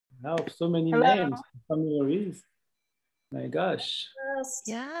Now, so many Hello. names, familiaries. My gosh.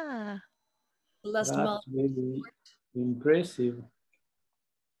 Yeah. That's really impressive.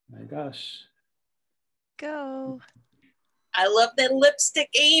 My gosh. Go. I love that lipstick,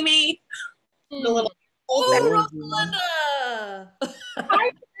 Amy. The little Linda.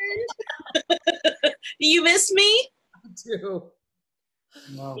 Hi, friend. You miss me? I do.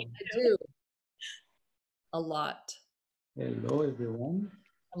 Wow. I do. A lot. Hello, everyone.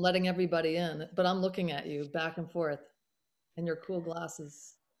 I'm letting everybody in, but I'm looking at you back and forth and your cool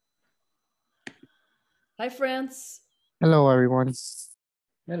glasses. Hi, France. Hello, everyone.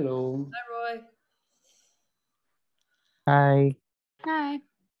 Hello. Hi, Roy. Hi. Hi.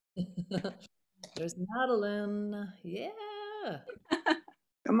 There's Madeline. Yeah.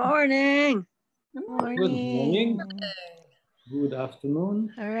 Good morning. Good morning. Good morning. Good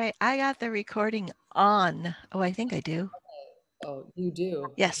afternoon. All right. I got the recording on. Oh, I think I do. Oh, you do?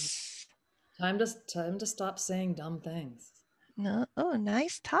 Yes. Time to stop saying dumb things. No. Oh,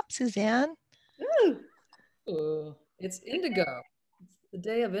 nice top, Suzanne. Ooh, it's Indigo. It's the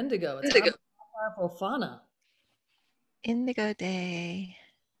day of Indigo. It's Aboubakar Fofana. Indigo Day.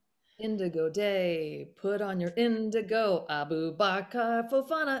 Indigo Day. Put on your indigo. Aboubakar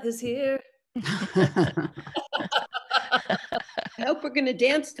Fofana is here. I hope we're going to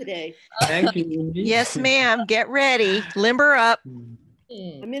dance today. Thank you, Indy. Yes, ma'am. Get ready. Limber up.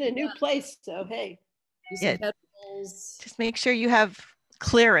 I'm in a new place, so hey. Yeah. Just make sure you have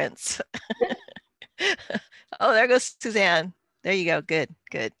clearance. Oh, there goes Suzanne. There you go. Good,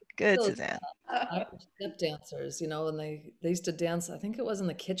 good, good, Suzanne. Step dancers, you know, and they used to dance. I think it was in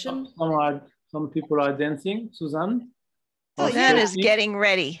the kitchen. Some people are dancing. Suzanne? Suzanne is getting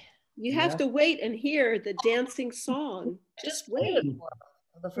ready. You have to wait and hear the dancing song. Just wait.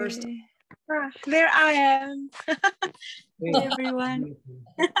 The first time. There I am. Hey, everyone.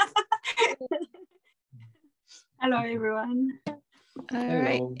 Hello, everyone. All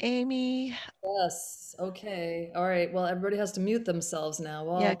right, Amy. Yes. Okay. All right. Well, everybody has to mute themselves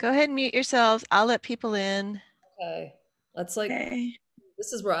now. Yeah, go ahead and mute yourselves. I'll let people in. Okay. Let's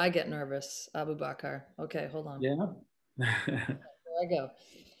this is where I get nervous, Aboubakar. Okay, hold on. Yeah. There I go.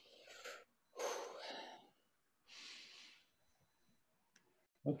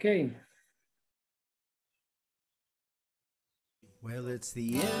 Okay. Well, it's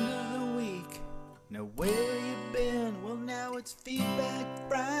the end of the week. Now where you been? Well, now it's Feedback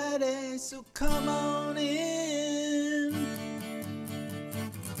Friday, so come on in.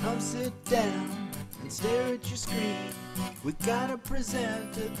 Come sit down and stare at your screen. We got a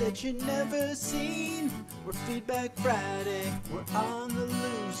presenter that you never seen. We're Feedback Friday, we're on the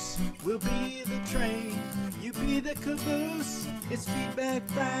loose. We'll be the train, you be the caboose. It's Feedback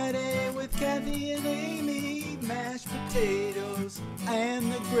Friday with Kathy and Amy. Mashed potatoes and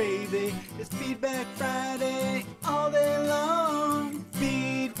the gravy. It's Feedback Friday all day long.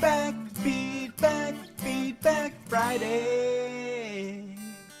 Feedback, feedback, Feedback Friday.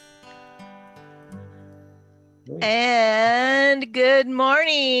 And good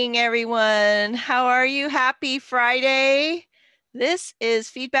morning, everyone. How are you? Happy Friday. This is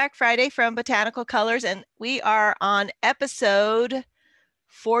Feedback Friday from Botanical Colors, and we are on episode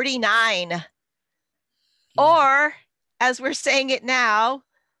 49. Or, as we're saying it now,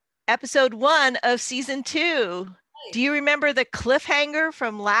 episode 1 of season 2. Do you remember the cliffhanger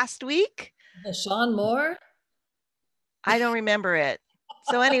from last week? Sean Moore? I don't remember it.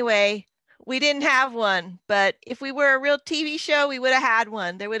 So anyway, we didn't have one, but if we were a real TV show, we would have had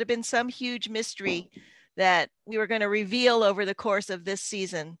one. There would have been some huge mystery that we were going to reveal over the course of this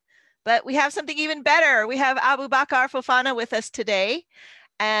season. But we have something even better. We have Aboubakar Fofana with us today.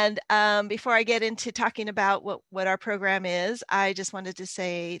 And before I get into talking about what our program is, I just wanted to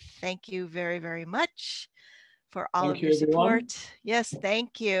say thank you very, very much for all of your support. Everyone. Yes,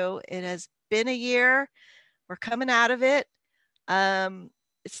 thank you. It has been a year. We're coming out of it.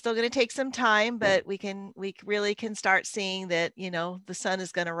 It's still going to take some time, but we really can start seeing that, you know, the sun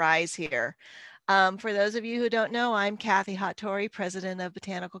is going to rise here. For those of you who don't know, I'm Kathy Hattori, president of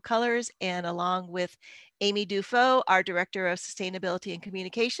Botanical Colors, and along with Amy Dufault, our director of sustainability and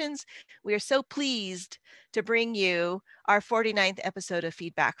communications, we are so pleased to bring you our 49th episode of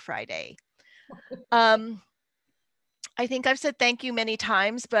Feedback Friday. I think I've said thank you many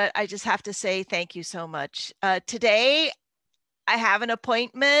times, but I just have to say thank you so much. Today, I have an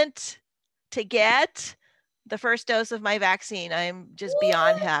appointment to get the first dose of my vaccine. I'm just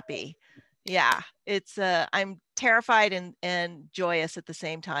beyond happy. Yeah, it's I'm terrified and joyous at the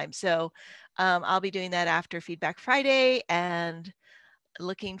same time. So I'll be doing that after Feedback Friday and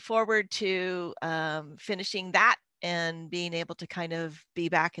looking forward to finishing that and being able to kind of be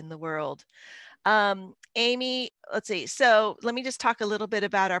back in the world. Amy, let's see. So let me just talk a little bit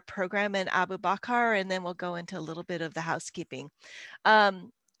about our program in Aboubakar, and then we'll go into a little bit of the housekeeping.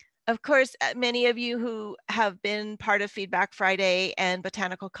 Of course, many of you who have been part of Feedback Friday and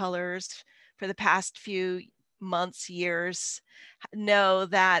Botanical Colors for the past few months, years, know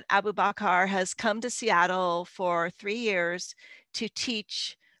that Aboubakar has come to Seattle for 3 years to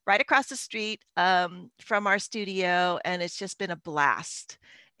teach right across the street from our studio, and it's just been a blast.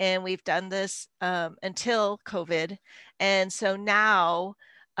 And we've done this until COVID. And so now,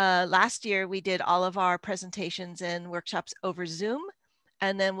 last year, we did all of our presentations and workshops over Zoom.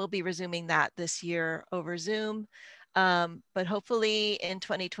 And then we'll be resuming that this year over Zoom. But hopefully in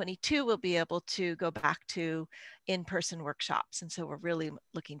 2022, we'll be able to go back to in-person workshops. And so we're really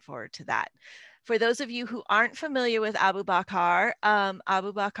looking forward to that. For those of you who aren't familiar with Aboubakar,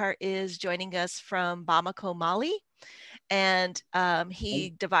 Aboubakar is joining us from Bamako, Mali. And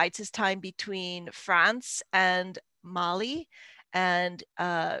he divides his time between France and Mali. And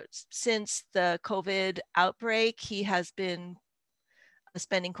since the COVID outbreak, he has been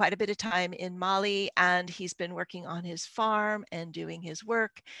spending quite a bit of time in Mali, and he's been working on his farm and doing his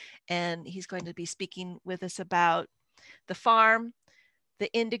work. And he's going to be speaking with us about the farm, the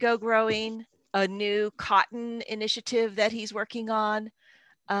indigo growing, a new cotton initiative that he's working on,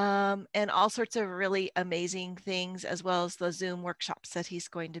 and all sorts of really amazing things, as well as the Zoom workshops that he's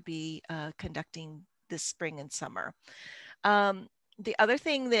going to be conducting this spring and summer. The other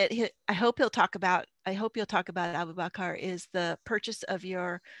thing that I hope you'll talk about, Aboubakar, is the purchase of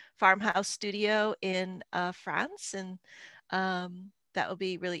your farmhouse studio in France. And that will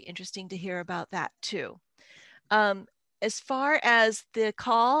be really interesting to hear about that too. As far as the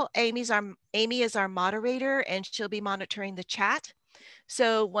call, Amy is our moderator, and she'll be monitoring the chat.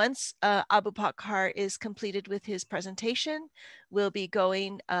 So once Aboubakar is completed with his presentation, we'll be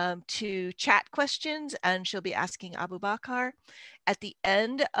going to chat questions, and she'll be asking Aboubakar. At the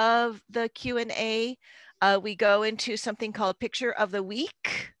end of the Q&A, we go into something called Picture of the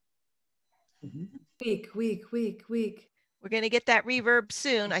Week. Week. We're going to get that reverb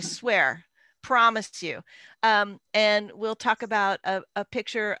soon, I swear. Promise you. And we'll talk about a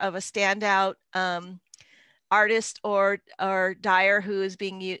picture of a standout artist or dyer who's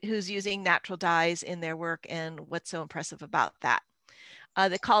using natural dyes in their work, and what's so impressive about that.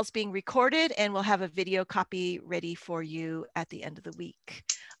 The call's being recorded, and we'll have a video copy ready for you at the end of the week,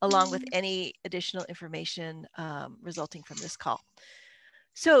 along with any additional information resulting from this call.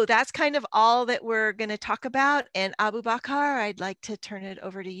 So that's kind of all that we're going to talk about. And Aboubakar, I'd like to turn it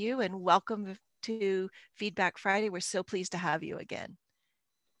over to you, and welcome to Feedback Friday. We're so pleased to have you again.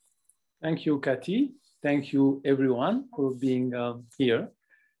 Thank you, Kathy. Thank you, everyone, for being here.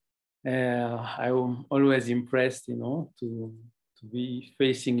 I'm always impressed, to be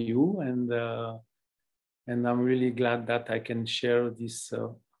facing you, and I'm really glad that I can share this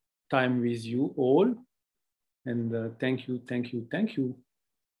time with you all. And thank you.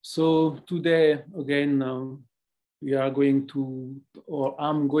 So today, again, we are going to, or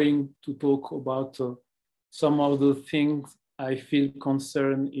I'm going to talk about some of the things I feel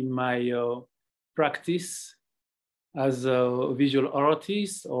concerned in my practice as a visual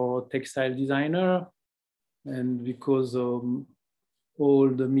artist or textile designer. And because all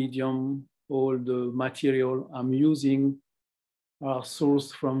the medium, all the material I'm using are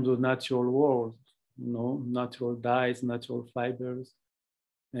sourced from the natural world, natural dyes, natural fibers.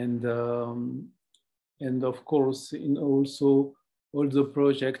 And of course, in also all the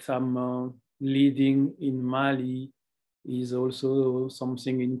projects I'm leading in Mali is also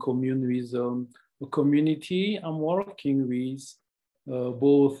something in commune with a community I'm working with,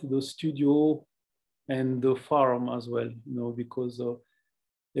 both the studio and the farm as well, because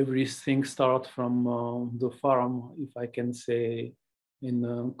everything starts from the farm, if I can say,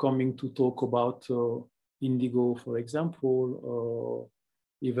 in coming to talk about indigo, for example, or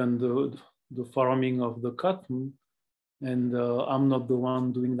even the farming of the cotton. And I'm not the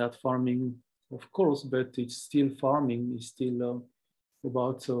one doing that farming, of course, but it's still farming, it's still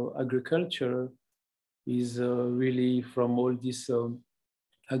about agriculture, is really from all this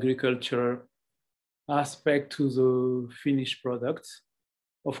agriculture aspect to the finished products.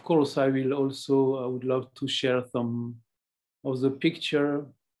 Of course, I would love to share some of the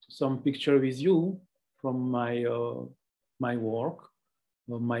some picture with you from my work,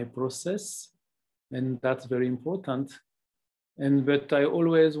 my process, and that's very important. But I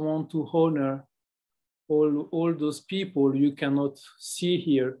always want to honor all those people you cannot see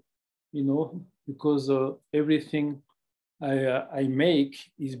here, because everything I make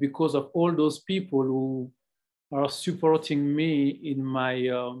is because of all those people are supporting me in my,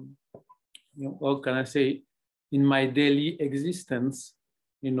 what can I say, in my daily existence,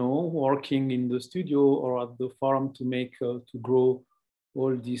 working in the studio or at the farm to make, to grow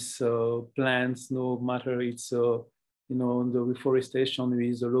all these plants, no matter it's, the reforestation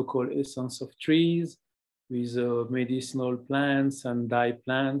with the local essence of trees, with medicinal plants and dye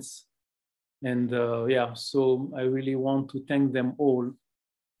plants. And yeah, so I really want to thank them all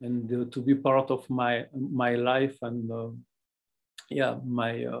and to be part of my life and yeah,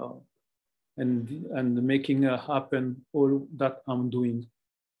 my and making happen all that I'm doing.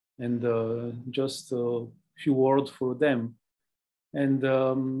 And just a few words for them.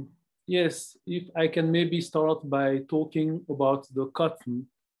 And yes, if I can maybe start by talking about the cotton.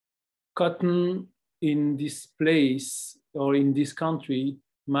 Cotton in this place or in this country,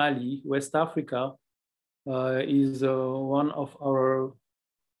 Mali, West Africa, is one of our,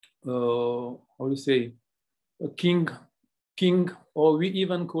 how do you say, a king, or we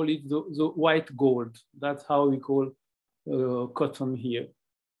even call it the white gold. That's how we call cotton here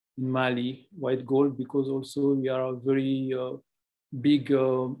in Mali, white gold, because also we are a very big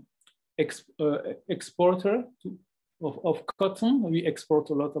exporter of cotton. We export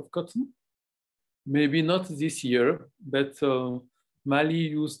a lot of cotton. Maybe not this year, but Mali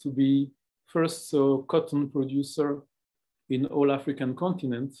used to be first cotton producer in all African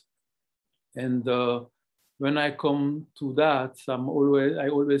continent. And when I come to that, I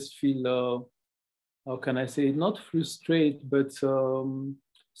always feel, how can I say, not frustrated, but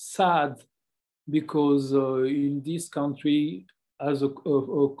sad, because in this country, as a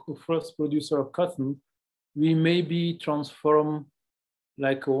first producer of cotton, we maybe transform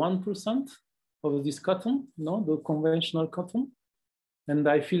like 1% of this cotton, the conventional cotton. And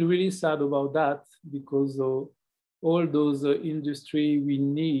I feel really sad about that, because all those industry we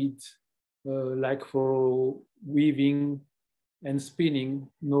need, like for weaving and spinning,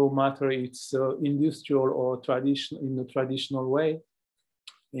 no matter it's industrial or traditional, in a traditional way,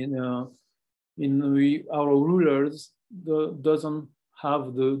 our rulers doesn't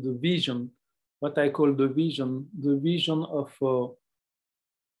have the vision, what I call the vision of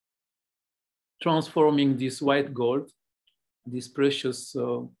transforming this white gold, this precious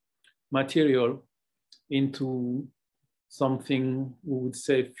material, into something we would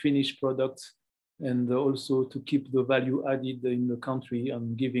say finished product, and also to keep the value added in the country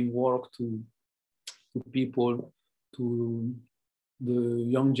and giving work to people, to the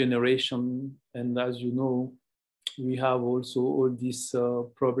young generation. And as you know, we have also all these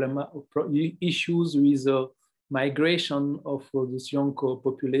issues with migration of this young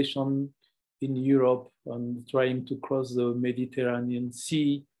population in Europe and trying to cross the Mediterranean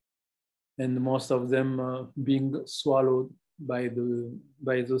Sea, and most of them being swallowed by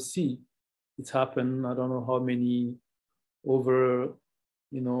the sea. It's happened, I don't know how many, over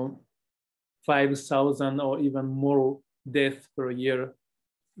 5,000 or even more deaths per year.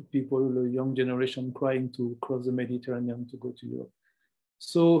 People, the young generation, crying to cross the Mediterranean to go to Europe.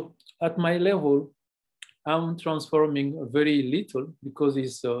 So at my level, I'm transforming very little, because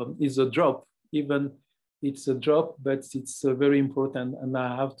it's a drop. Even it's a drop, but it's very important. And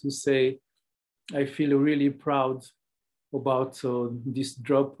I have to say, I feel really proud about this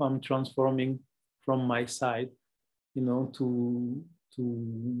drop I'm transforming from my side, to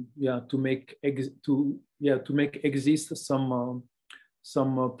make exist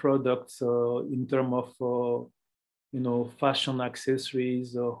some products in terms of fashion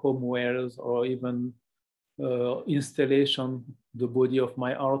accessories, homewares, or even installation, the body of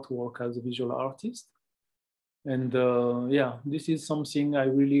my artwork as a visual artist. And yeah, this is something I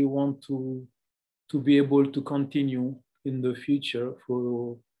really want to be able to continue in the future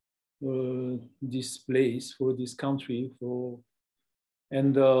for this place, for this country,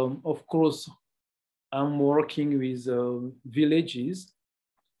 and of course, I'm working with villages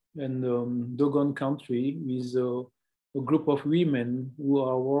and Dogon country with a group of women who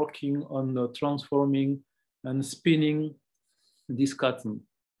are working on transforming and spinning this cotton.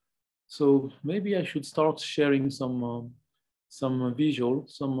 So maybe I should start sharing some visual,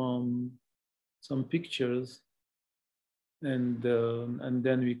 some pictures, and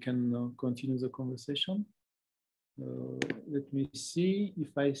then we can continue the conversation. Let me see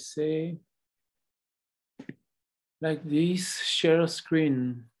if I say like this, share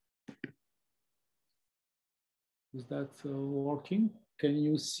screen. Is that working? Can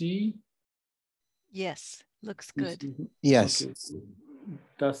you see? Yes, looks good. Yes. Okay.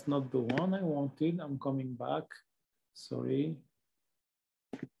 That's not the one I wanted. I'm coming back. Sorry.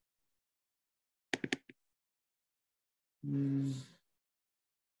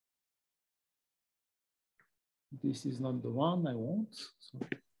 This is not the one I want. So,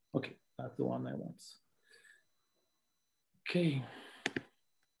 okay, that's the one I want. Okay.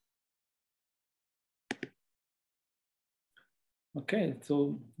 Okay,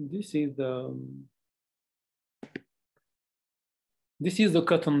 so this is the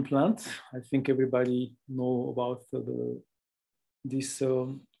cotton plant. I think everybody know about this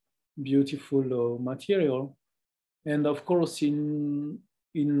beautiful material. And of course, in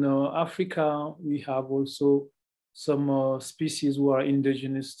Africa, we have also some species who are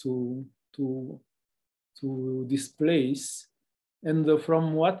indigenous to this place. And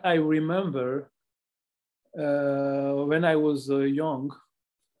from what I remember, when I was young,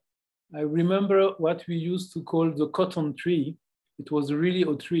 I remember what we used to call the cotton tree. It was really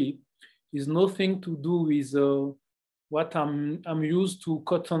a tree. It's nothing to do with what I'm used to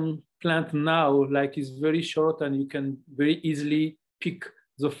cotton plant now, like it's very short and you can very easily pick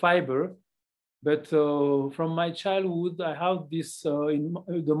the fiber. But from my childhood, I have this in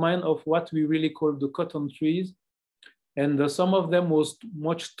the mind of what we really call the cotton trees. And some of them was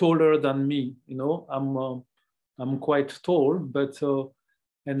much taller than me. You know, I'm quite tall, but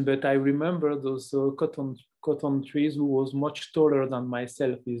I remember those cotton trees who was much taller than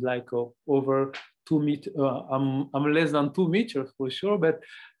myself. Is like over 2 meters. I'm less than 2 meters for sure, but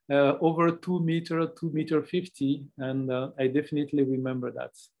over 2 meters, 2.50 m, and I definitely remember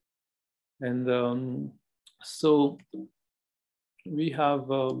that. And so we have.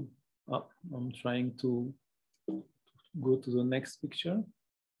 I'm trying to go to the next picture.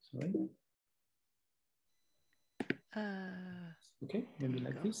 Sorry. Okay, maybe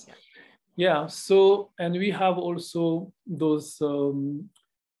like this. Yeah, so, and we have also those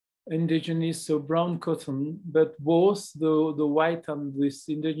indigenous brown cotton, but both the white and this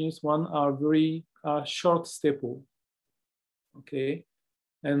indigenous one are very short staple. Okay,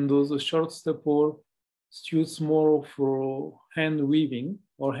 and those short staple suits more for hand weaving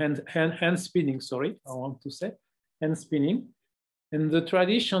or hand spinning, sorry, I want to say, hand spinning. And the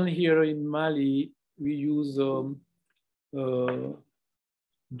tradition here in Mali, we use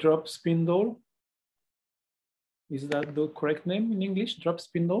drop spindle. Is that the correct name in English? Drop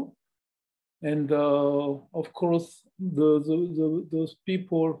spindle. And of course, those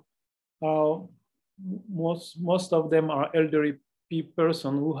people are most of them are elderly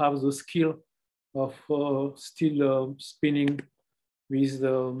person who have the skill of still spinning with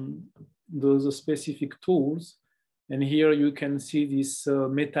those specific tools. And here you can see this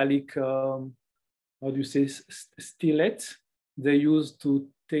metallic, how do you say, stillet they use to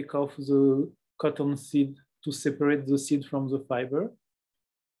take off the cotton seed, to separate the seed from the fiber,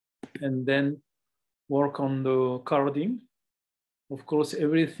 and then work on the carding. Of course,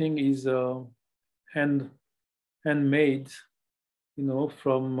 everything is handmade, you know,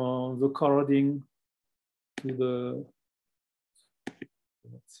 from the carding to the,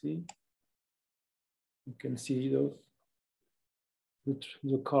 let's see, you can see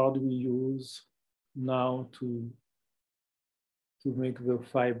the card we use now to make the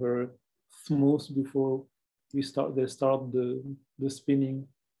fiber smooth before they start the spinning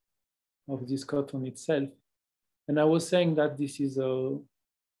of this cotton itself. And I was saying that this is a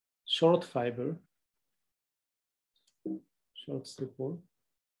short fiber, short staple.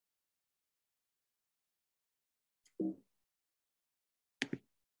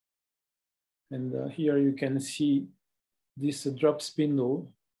 And here you can see this drop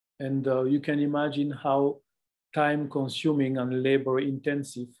spindle, and you can imagine how time consuming and labor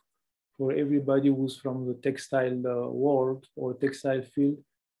intensive for everybody who's from the textile world or textile field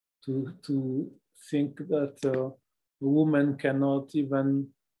to think that a woman cannot even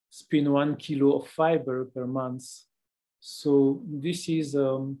spin 1 kilo of fiber per month. So this is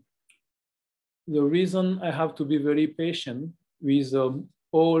the reason I have to be very patient with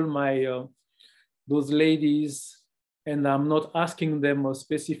all my those ladies, and I'm not asking them a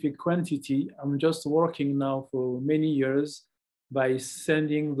specific quantity. I'm just working now for many years by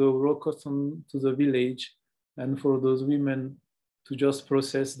sending the raw cotton to the village, and for those women to just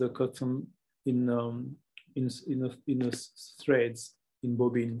process the cotton in threads, in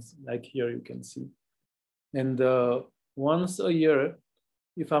bobbins, like here you can see. And once a year,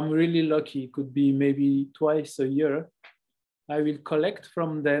 if I'm really lucky, it could be maybe twice a year, I will collect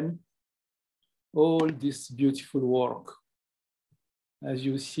from them all this beautiful work, as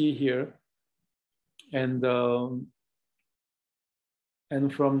you see here. And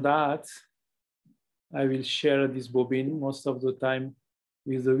from that, I will share this bobbin most of the time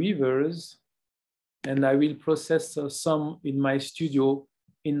with the weavers, and I will process some in my studio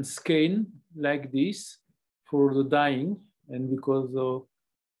in skein like this for the dyeing. And because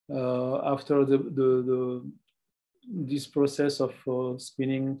after the this process of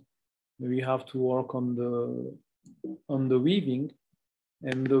spinning, we have to work on the weaving,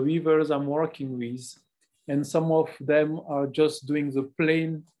 and the weavers I'm working with, and some of them are just doing the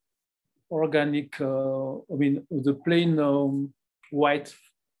plain organic, the plain white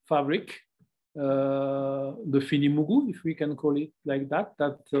fabric, the finimugu, if we can call it like that,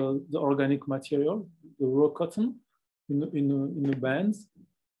 the organic material, the raw cotton in the bands.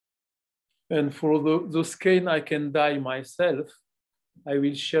 And for the skein I can dye myself, I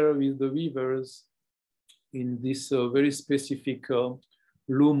will share with the weavers in this very specific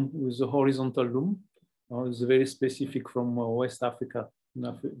loom with the horizontal loom. It's very specific from West Africa,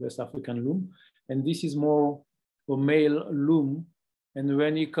 West African loom. And this is more a male loom. And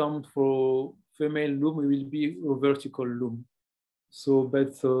when it comes for female loom, it will be a vertical loom. So,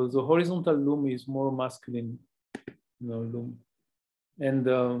 but the horizontal loom is more masculine loom. And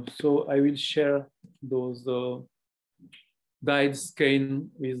so I will share those dyed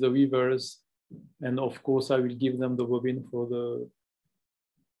skein with the weavers. And of course, I will give them the bobbin for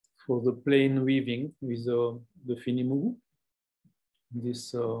the plain weaving with the finimugu.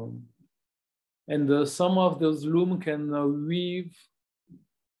 This and some of those loom can weave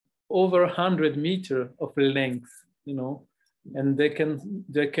over 100 meters of length, and they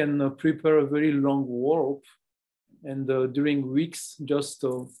can prepare a very long warp, and during weeks just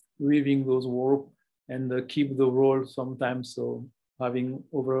weaving those warp and keep the roll sometimes having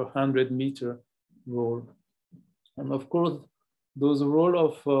over 100-meter roll. And of course, those roll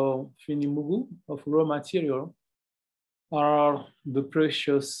of finimugu, of raw material, are the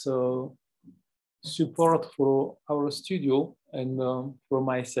precious support for our studio and for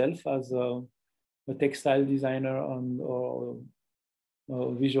myself as a textile designer and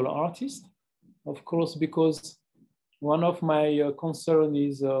visual artist. Of course, because one of my concerns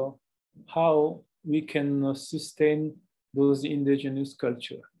is how we can sustain those indigenous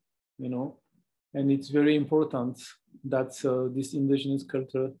culture, and it's very important that this indigenous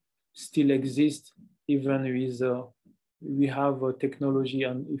culture still exists, even with we have technology,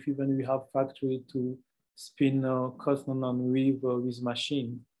 and if even we have factory to spin cotton and weave with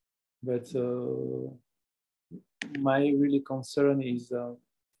machine. But my really concern is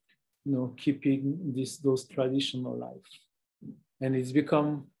keeping those traditional life, and it's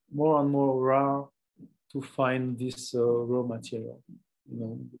become more and more rare to find this raw material,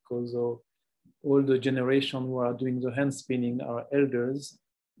 because all the generation who are doing the hand spinning are elders,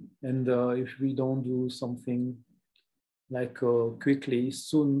 and if we don't do something like quickly,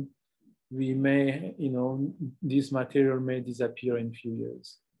 soon we may, this material may disappear in a few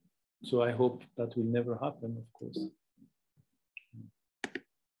years. So I hope that will never happen, of course.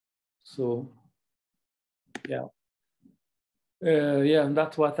 So, yeah. And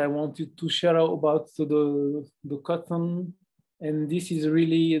that's what I wanted to share about the cotton. And this is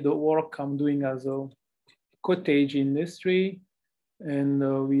really the work I'm doing as a cottage industry,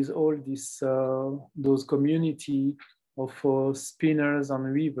 and with all this, those community of spinners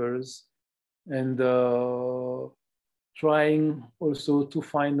and weavers, and trying also to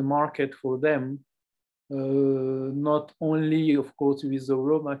find a market for them, not only, of course, with the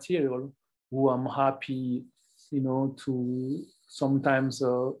raw material, who I'm happy, to sometimes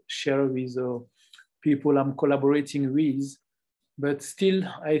share with people I'm collaborating with, but still,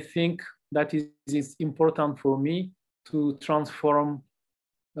 I think that is important for me to transform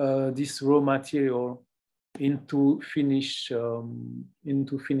this raw material into finished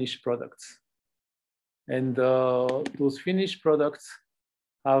products. And those finished products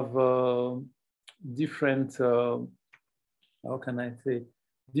have different, how can I say,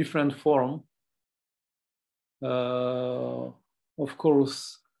 different form. Of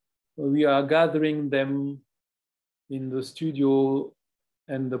course, we are gathering them in the studio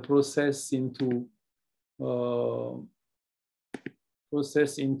and the process into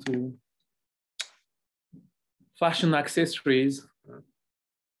fashion accessories.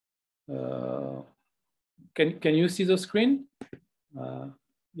 Can you see the screen?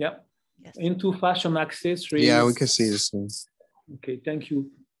 Yeah. Yes. Into fashion accessories. Yeah, we can see the screen. Okay, thank you.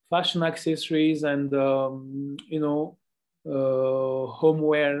 Fashion accessories and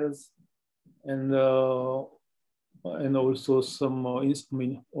homewares and also some more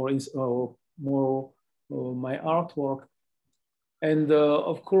my artwork. And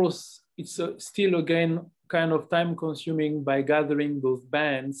of course, it's still again kind of time consuming by gathering those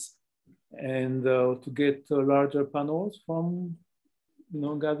bands and to get larger panels from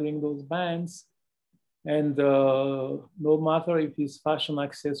gathering those bands. And no matter if it's fashion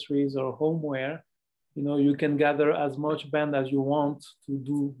accessories or homeware, you can gather as much band as you want to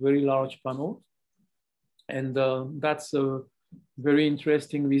do very large panels. And that's very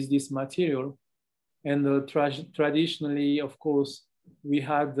interesting with this material. And traditionally, of course, we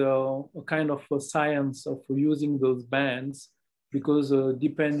had a kind of a science of using those bands, because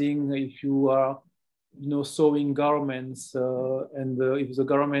depending if you are, sewing garments, and if the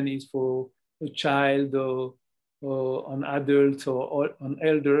garment is for a child, an adult, or an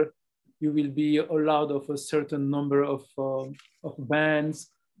elder, you will be allowed of a certain number of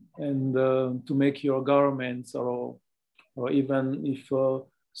bands, and to make your garments, or even if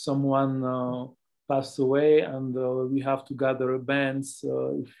someone passed away, and we have to gather bands.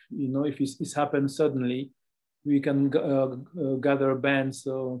 If it's happened suddenly, we can gather bands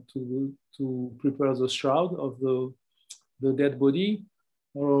to prepare the shroud of the dead body.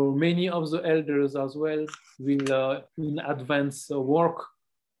 Or many of the elders as well will in advance work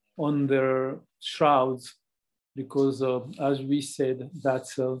on their shrouds, because as we said, that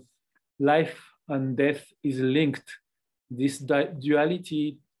life and death is linked. This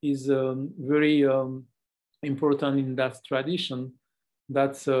duality is very important in that tradition,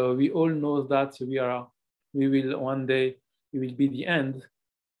 that we all know that we will one day, it will be the end,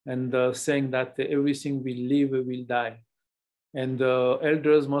 and saying that everything will live, will die. And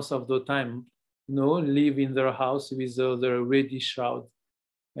elders most of the time, live in their house with their ready shroud.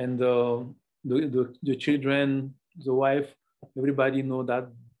 And the children, the wife, everybody know that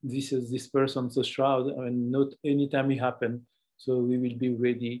this is this person's shroud, and not anytime it happen. So we will be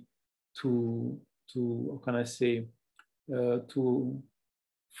ready to how can I say, to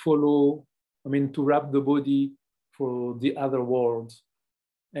follow, to wrap the body for the other world.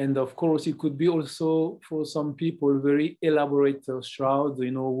 And of course, it could be also for some people very elaborate shroud,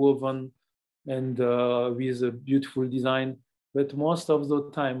 woven and with a beautiful design. But most of the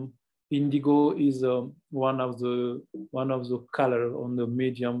time, indigo is one of the color on the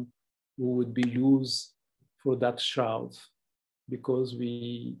medium who would be used for that shroud, because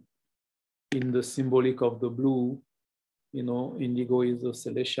in the symbolic of the blue, indigo is a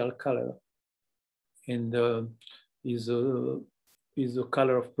celestial color, and is a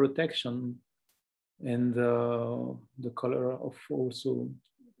color of protection, and the color of also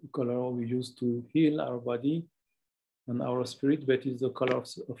color we use to heal our body and our spirit, but is the color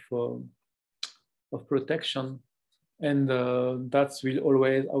of protection. And that will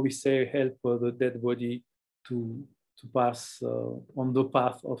always, I will say, help the dead body to pass on the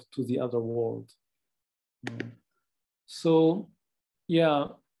path to the other world. So yeah,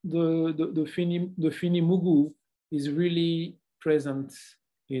 the Finimugu is really present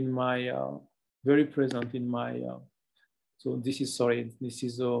in my, very present in my, so this is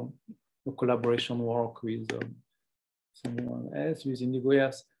a collaboration work with someone else, with Indigo.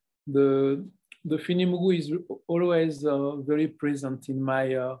 Yes, the Finimugu is always very present in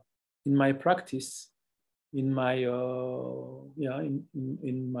my practice, in my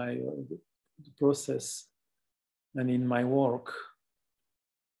in my process, and in my work,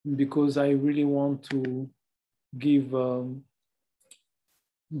 because I really want to give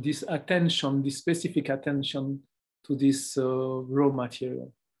this attention, this specific attention to this raw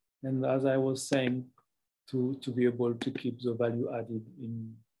material. And as I was saying, to be able to keep the value added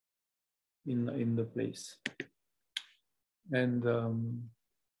in the place. And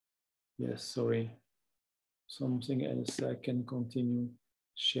yes, sorry, something else I can continue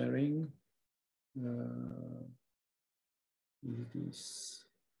sharing. Is this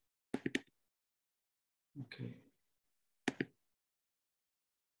okay?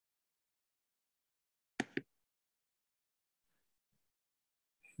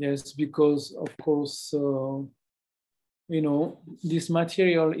 Yes, because of course, this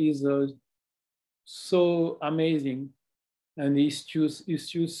material is so amazing, and it's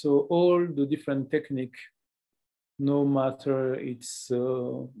used so all the different technique, no matter it's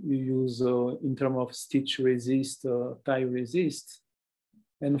you use in terms of stitch resist, tie resist.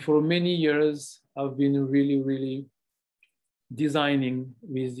 And for many years, I've been really designing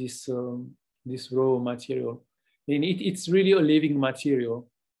with this raw material. And it's really a living material,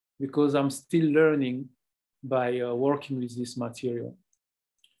 because I'm still learning by working with this material.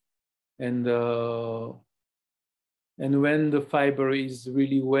 And when the fiber is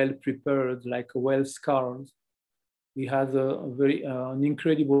really well prepared, like well scarred, it has a very an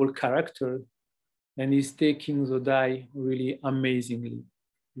incredible character, and is taking the dye really amazingly,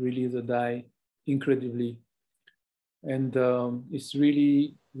 really the dye incredibly. And it's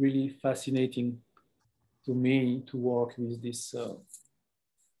really fascinating to me to work with this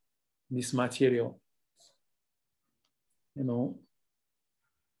this material,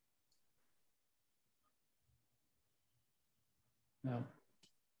 Yeah.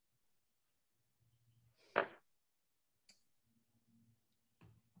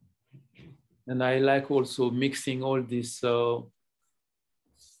 And I like also mixing all this,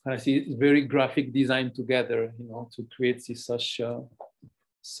 I see very graphic design together, you know, to create this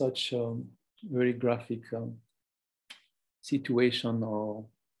such very graphic situation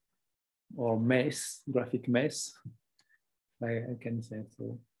or mess, graphic mess, I can say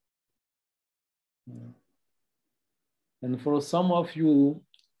so. And for some of you,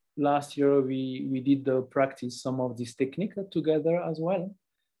 last year we did practice some of this technique together as well.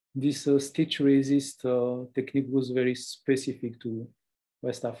 This stitch resist technique was very specific to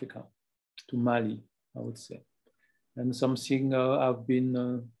West Africa, to Mali, I would say. And something I've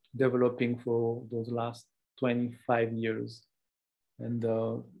been developing for those last 25 years. And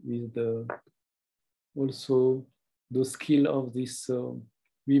with also the skill of these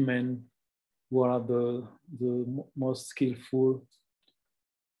women who are the most skillful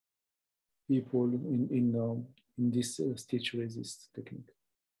people in this stitch resist technique.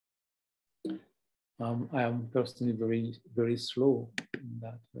 I am personally very slow in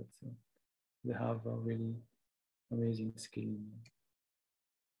that, but they have a really amazing skill.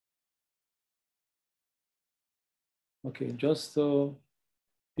 Okay, just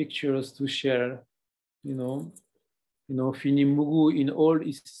pictures to share. You know, Finimugu in all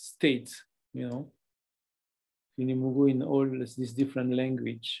its states. You know, Finimugu in all this different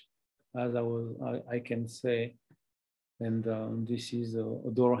language, as I can say, and this is a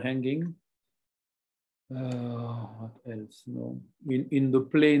door hanging. What else? No, in the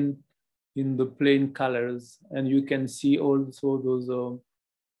plain colors, and you can see also those.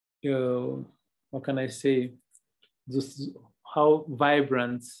 What can I say? Just how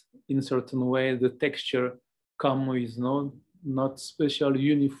vibrant, in certain way, the texture come with not special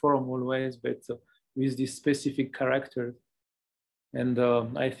uniform always, but with this specific character. And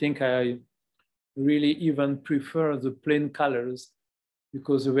I think I really even prefer the plain colors,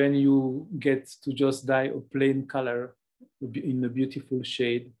 because when you get to just dye a plain color in a beautiful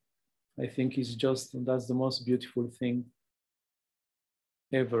shade, I think that's the most beautiful thing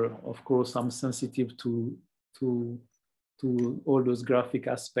ever. Of course, I'm sensitive to all those graphic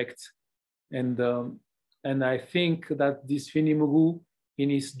aspects, and I think that this Finimugu,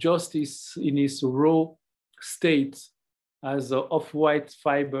 in its raw state as an off-white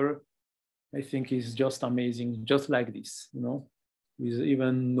fiber, I think is just amazing, just like this, you know, with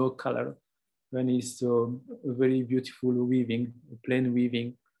even no color. When it's a very beautiful weaving, plain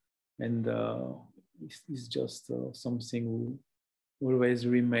weaving, and it's just something who always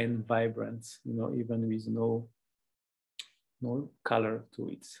remain vibrant, you know, even with no color to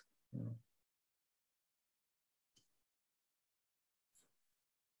it. You know.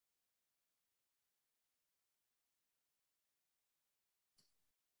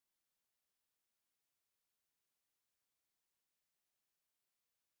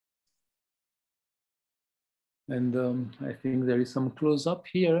 And I think there is some close up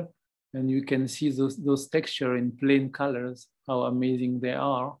here, and you can see those texture in plain colors, how amazing they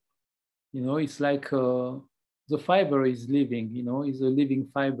are. You know, it's like the fiber is living, you know, it's a living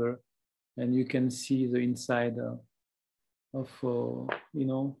fiber, and you can see the inside of, you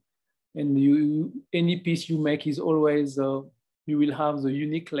know, and any piece you make is always, you will have the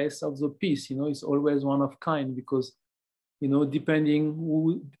uniqueness of the piece, you know, it's always one of kind, because, you know, depending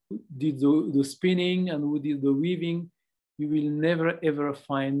who did the spinning and who did the weaving, you will never ever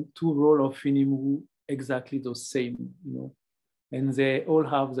find two rolls of Finimugu exactly the same, you know, and they all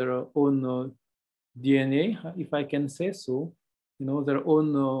have their own DNA, if I can say so, you know, their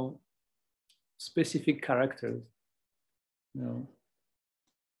own specific characters, you know.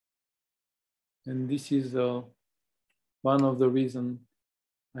 And this is one of the reasons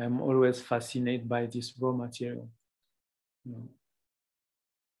I'm always fascinated by this raw material. You know.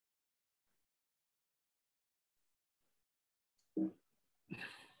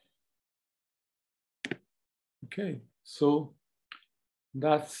 Okay, so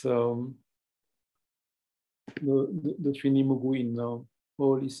that's the Finimugu in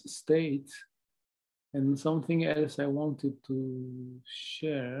all its state. And something else I wanted to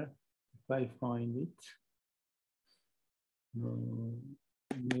share, if I find it.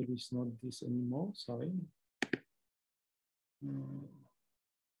 Maybe it's not this anymore, sorry.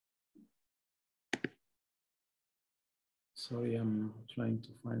 Sorry, I'm trying to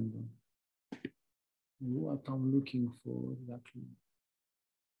find what I'm looking for exactly.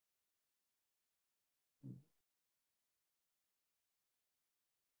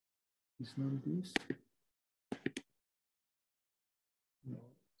 It's not this. No,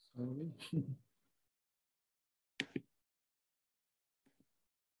 sorry.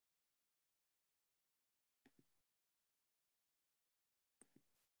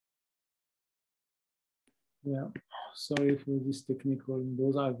 Yeah, sorry for this technical.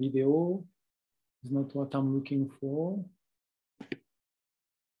 Those are video. It's not what I'm looking for.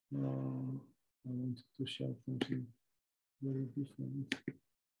 I wanted to share something very different.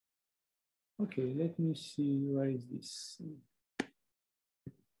 Okay, let me see. Where is this?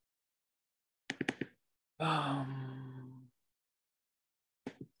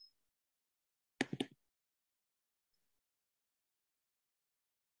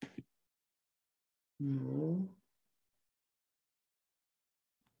 No.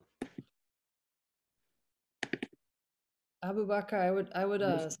 Aboubakar, I would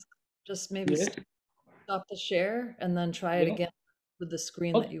Yes. just maybe Yes. stop the share and then try it Yeah. again with the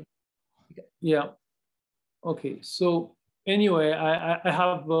screen Okay. that you. Yeah. Okay. So anyway, I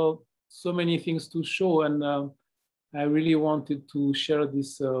have so many things to show, and I really wanted to share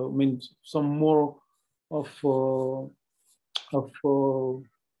this. I mean, some more of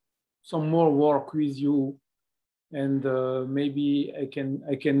some more work with you, and maybe I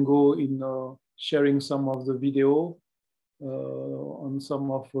can go in sharing some of the video on some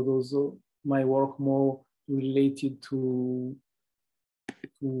of those my work more related to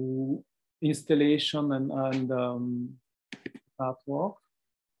installation and artwork.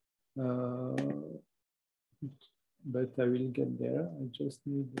 But I will get there. I just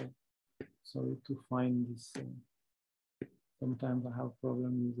need, sorry, to find this. Sometimes I have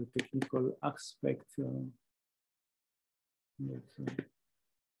problem with the technical aspect.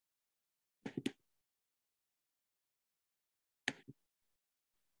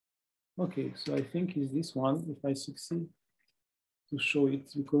 Okay, so I think is this one, if I succeed to show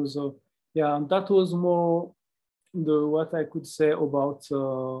it, because yeah, that was more the what I could say about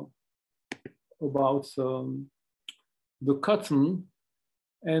the cotton,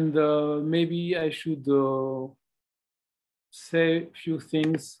 and maybe I should say a few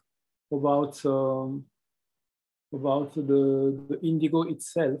things about the indigo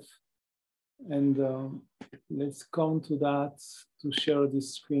itself, and let's come to that to share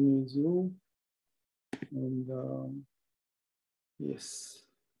this screen with you. And yes,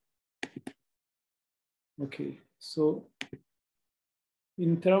 okay. So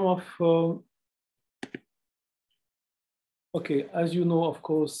in terms of okay, as you know, of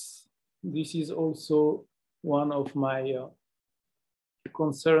course, this is also one of my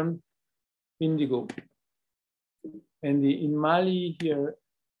concern, indigo. And in Mali here,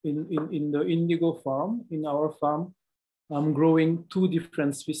 in the indigo farm, in our farm, I'm growing 2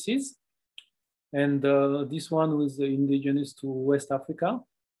 different species. And this one was indigenous to West Africa,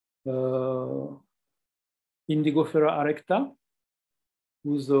 Indigofera arrecta,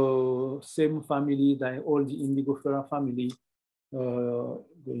 who's the same family that all the Indigofera family, the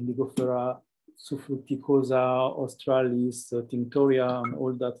Indigofera subfructicosa, australis, tinctoria, and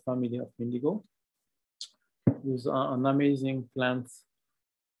all that family of indigo. It's an amazing plant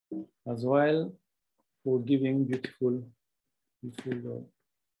as well for giving beautiful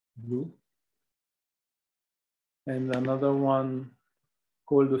blue. And another one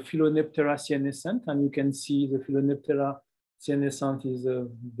called the Philenoptera Cyanescens, and you can see the Philenoptera Cyanescens is a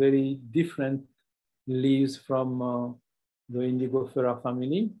very different leaves from the Indigofera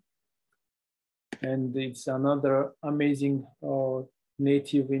family. And it's another amazing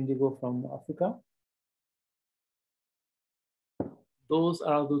native indigo from Africa. Those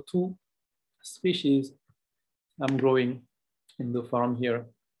are the 2 species I'm growing in the farm here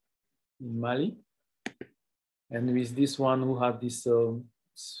in Mali. And with this one who had this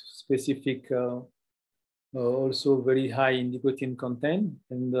specific, also very high indigotin content.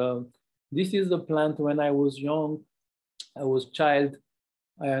 And this is the plant when I was young, I was child,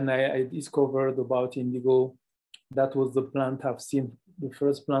 and I discovered about indigo. That was the plant I've seen, the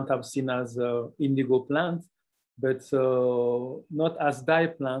first plant I've seen as indigo plant, but not as dye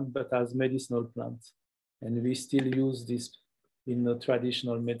plant, but as medicinal plant. And we still use this in the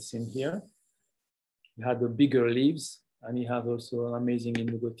traditional medicine here. It had the bigger leaves, and it had also an amazing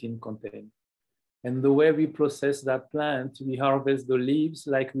indigotin content. And the way we process that plant, we harvest the leaves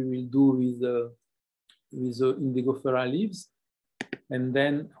like we will do with the Indigofera leaves, and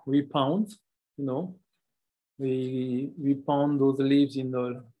then we pound, you know, we pound those leaves in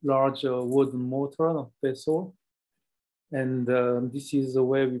a large wooden mortar vessel, and this is the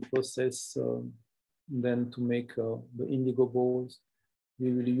way we process then to make the indigo balls.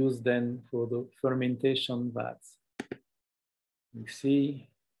 We will use them for the fermentation vats. You see,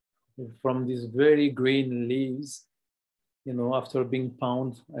 from these very green leaves, you know, after being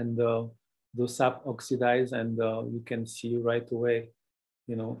pounded, and the sap oxidize, and you can see right away,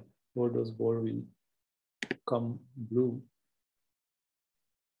 you know, all those balls will come blue.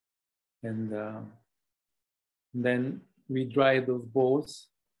 And Then we dry those balls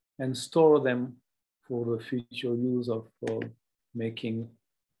and store them for the future use of making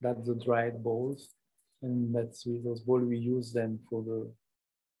that the dried balls. And that's with those balls we use them for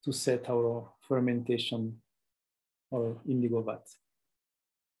to set our fermentation or indigo vat.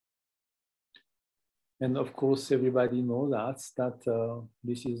 And of course, everybody knows that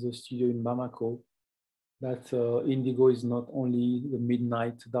this is the studio in Bamako, that indigo is not only the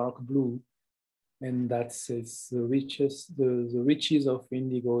midnight dark blue, and that's it's the richest, the riches of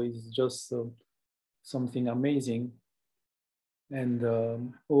indigo is just something amazing. And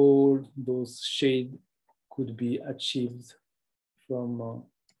all those shades could be achieved from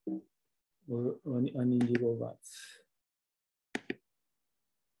an indigo vat.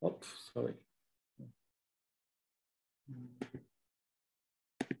 Oh, sorry.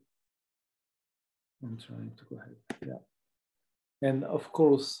 I'm trying to go ahead. Yeah. And of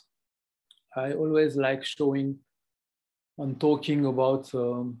course, I always like showing and talking about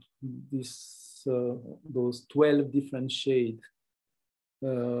those 12 different shades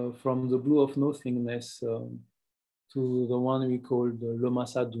from the blue of nothingness to the one we call the Le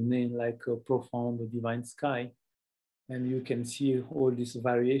Massa Douné, like a profound divine sky. And you can see all this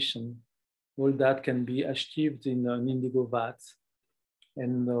variation. All that can be achieved in an indigo vat.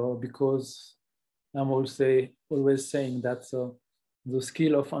 And because I'm also always saying that the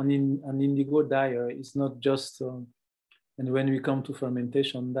skill of an indigo dyer is not just, and when we come to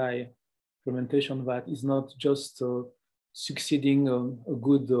fermentation vat is not just succeeding a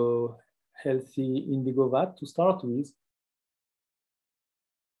good, healthy indigo vat to start with,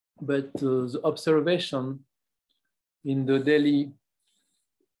 but the observation in the daily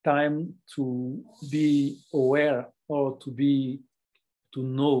time to be aware or to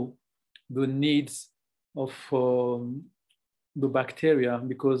know the needs of the bacteria,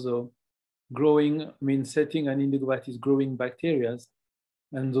 because growing, I mean, setting an indigo vat is growing bacteria,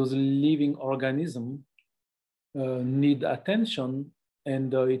 and those living organisms need attention,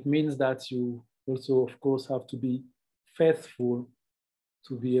 and it means that you also, of course, have to be faithful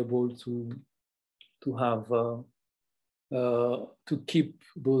to be able to have to keep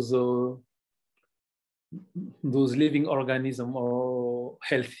those living organisms are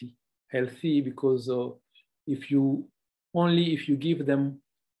healthy, because if you give them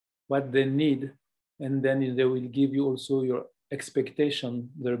what they need, and then they will give you also your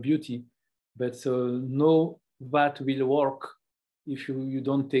expectation, their beauty. But no vat will work if you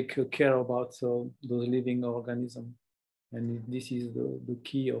don't take care about those living organisms. And this is the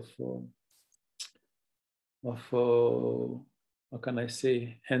key of how can I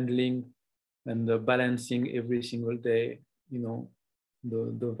say, handling and balancing every single day, you know,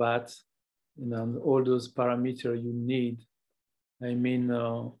 the vat, you know, all those parameters you need. I mean,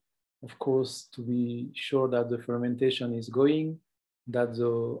 of course, to be sure that the fermentation is going, that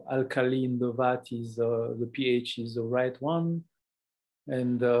the alkali in the vat is, the pH is the right one.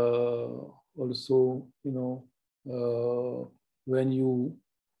 And also, you know, when you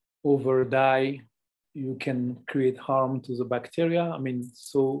over dye, you can create harm to the bacteria. I mean,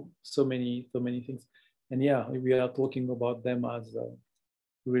 so many things. And yeah, we are talking about them as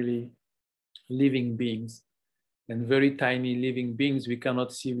really living beings, and very tiny living beings we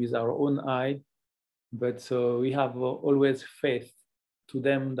cannot see with our own eye, but we have always faith to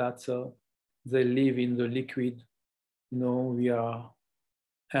them that they live in the liquid, you know, we are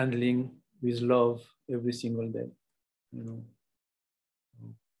handling with love every single day, you know.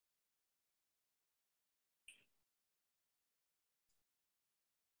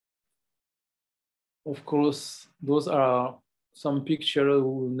 Of course, those are some pictures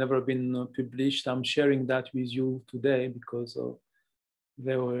who never been published. I'm sharing that with you today because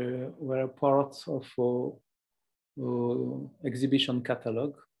they were part of exhibition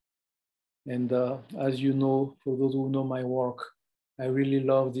catalog. And as you know, for those who know my work, I really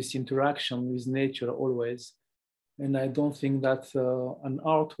love this interaction with nature always. And I don't think that an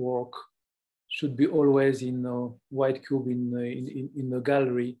artwork should be always in a white cube in a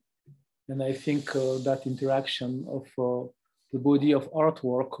gallery. And I think that interaction of the body of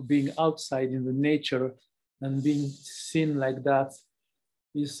artwork being outside in the nature and being seen like that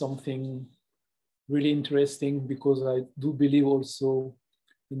is something really interesting, because I do believe also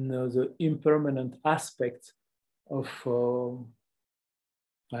in the impermanent aspect of,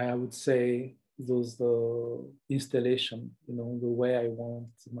 I would say, those installation, you know, the way I want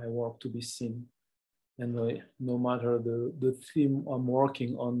my work to be seen. And no matter the theme I'm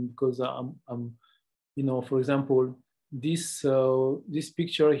working on, because I'm you know, for example, this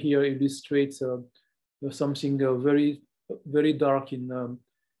picture here illustrates something very dark in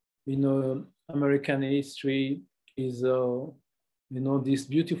American history is, this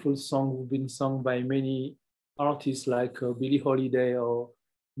beautiful song has been sung by many artists like Billie Holiday or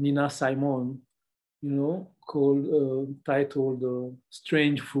Nina Simone, titled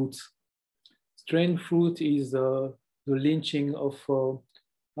Strange Fruit. Strange Fruit is the lynching of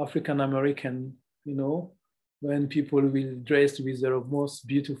African American, when people will dress with their most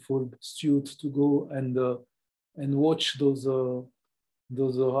beautiful suits to go and watch those I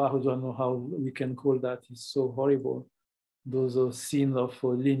don't know how we can call that. It's so horrible. Those scenes of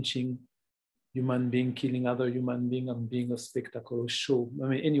lynching human being, killing other human being, and being a spectacular show. I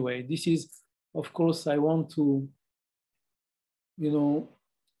mean, anyway, this is, of course, I want to,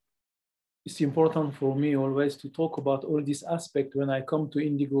 it's important for me always to talk about all these aspects when I come to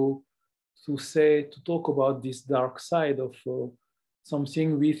Indigo, to talk about this dark side of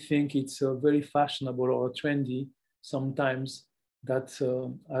something we think it's very fashionable or trendy sometimes, that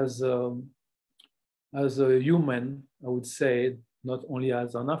as a human, I would say, not only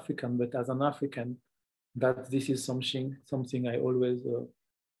as an African, but as an African, that this is something I always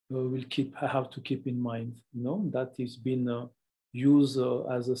I have to keep in mind, that is been used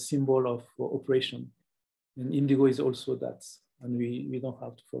as a symbol of oppression. And Indigo is also that, and we don't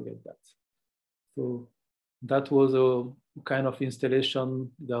have to forget that. So that was a kind of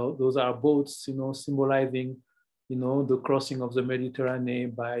installation. Those are boats, symbolizing, the crossing of the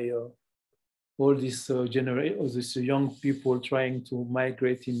Mediterranean by all these these young people trying to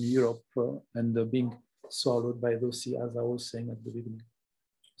migrate in Europe and being swallowed by those sea, as I was saying at the beginning.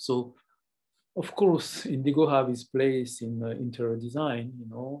 So, of course, Indigo have its place in interior design,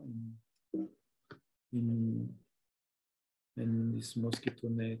 in this mosquito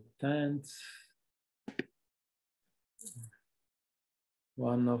net tent.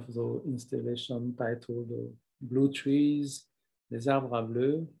 One of the installation titled Blue Trees, Les Arbres à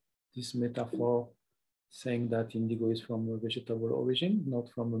Bleu, this metaphor saying that indigo is from a vegetable origin, not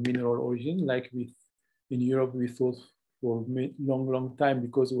from a mineral origin, like in Europe we thought for a long time,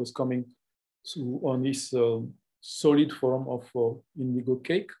 because it was coming on this solid form of indigo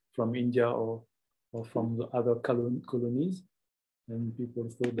cake from India or from the other colonies, and people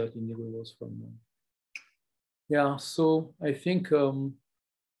thought that indigo was from yeah. So I think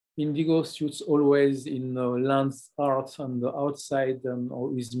indigo suits always in lands art and the outside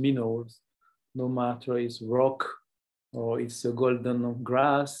or is minerals, no matter it's rock or it's a golden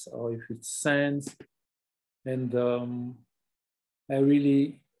grass or if it's sands. And I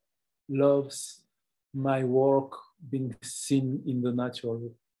really love my work being seen in the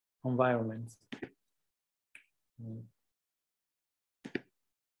natural environment.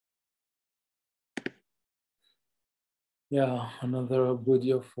 Yeah, another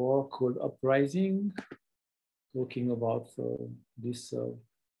body of work called Uprising, talking about this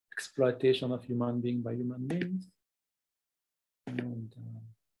exploitation of human being by human beings. And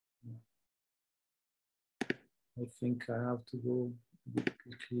I think I have to go a bit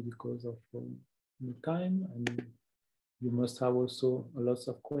quickly because of the time, and you must have also lots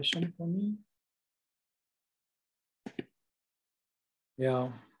of questions for me. Yeah,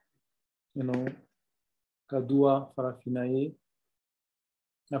 Kadua Farafinae,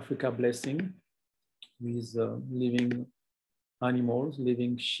 Africa Blessing, with living animals,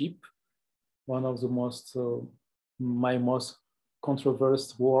 living sheep. One of the most, my most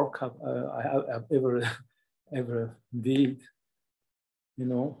controversial work I have ever did,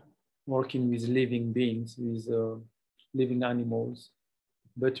 working with living beings, with living animals,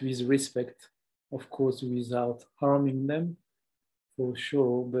 but with respect, of course, without harming them, for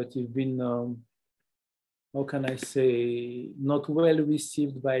sure. But it's been, how can I say, not well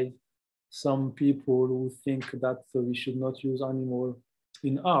received by some people who think that we should not use animal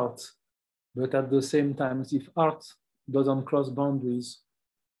in art. But at the same time, if art doesn't cross boundaries,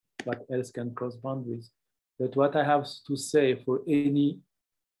 what else can cross boundaries? But what I have to say for any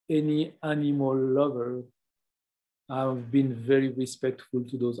animal lover, I've been very respectful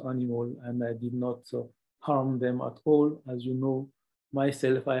to those animals, and I did not harm them at all. As you know,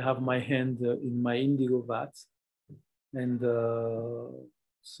 myself, I have my hand in my indigo vat. And the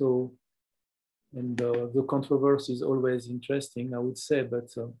controversy is always interesting, I would say, but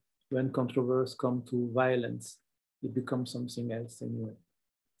when controversies come to violence, it becomes something else anyway.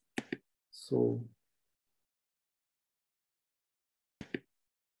 So,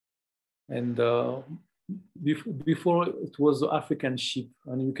 and before it was the African sheep,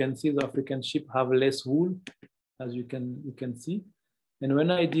 and you can see the African sheep have less wool, as you can see. And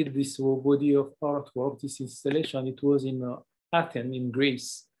when I did this body of artwork, this installation, it was in Athens, in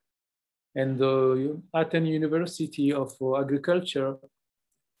Greece. And the Athens University of Agriculture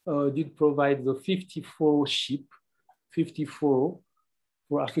did provide the 54 ship, 54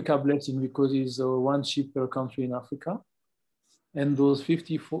 for Africa Blessing, because it's one ship per country in Africa. And those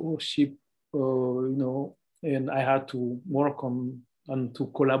 54 ship, you know, and I had to work on and to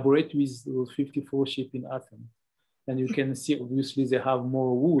collaborate with those 54 ship in Athens. And you can see, obviously, they have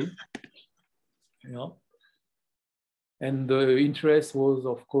more wool, you know. And the interest was,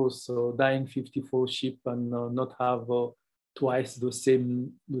 of course, dyeing 54 ship and not have twice the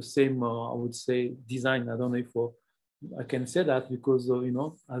same, I would say, design. I don't know if I can say that, because, you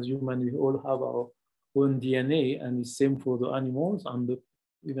know, as humans, we all have our own DNA, and it's same for the animals and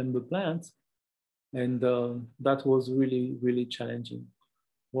even the plants. And that was really, really challenging.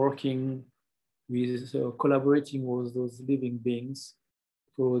 Working with, collaborating with those living beings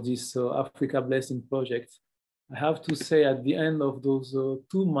for this Africa Blessing project. I have to say, at the end of those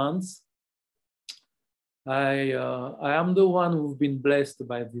 2 months, I am the one who've been blessed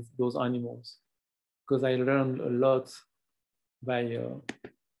by those animals, because I learned a lot by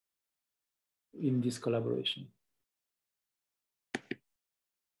in this collaboration.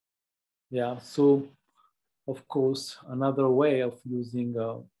 Yeah, so of course, another way of using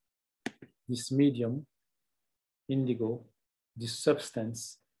this medium, indigo, this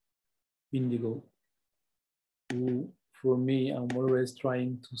substance, indigo, for me, I'm always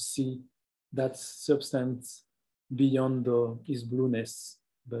trying to see that substance beyond its blueness,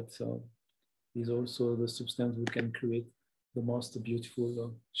 but is also the substance we can create the most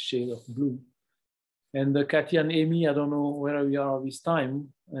beautiful shade of blue. And Kathy and Amy, I don't know where we are this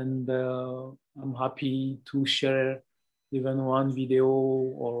time, and I'm happy to share even one video,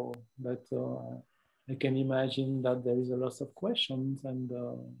 or that I can imagine that there is a lot of questions, and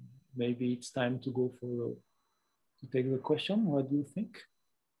maybe it's time to go for to take the question. What do you think?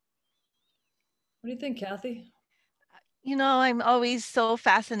 What do you think, Kathy? You know, I'm always so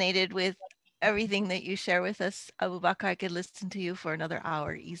fascinated with everything that you share with us, Aboubakar. I could listen to you for another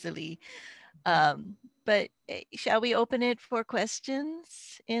hour easily. But shall we open it for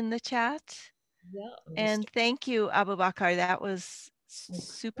questions in the chat? Yeah. And thank you, Aboubakar. That was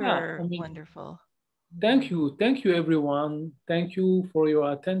super wonderful. Thank you, everyone. Thank you for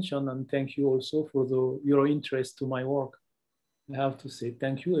your attention, and thank you also for your interest to my work. I have to say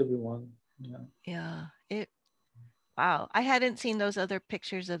thank you, everyone. Yeah. Wow. I hadn't seen those other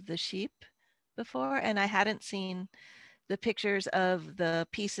pictures of the sheep before, and I hadn't seen the pictures of the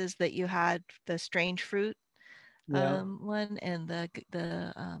pieces that you had, the strange fruit one, and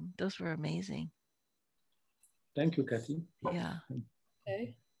those were amazing. Thank you, Kathy. Yeah.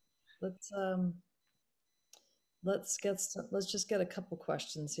 Okay. Let's just get a couple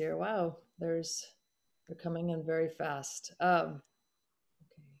questions here. Wow, they're coming in very fast. Okay.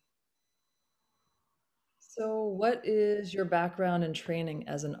 So what is your background and training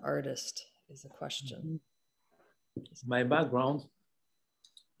as an artist is a question. My background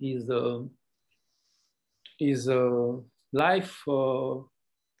is life.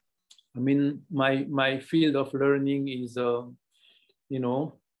 I mean, my field of learning is, you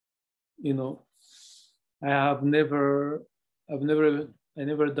know, I never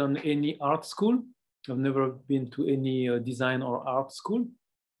done any art school. I've never been to any design or art school,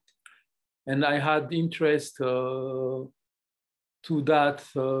 and I had interest to that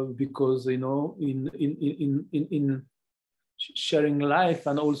because, you know, in sharing life.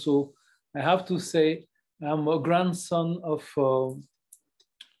 And also, I have to say, I'm a grandson of a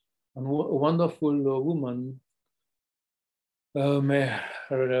wonderful woman. May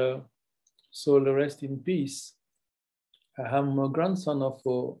her soul rest in peace. I'm a grandson of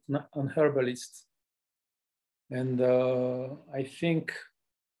an herbalist. And I think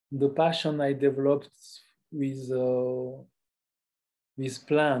the passion I developed with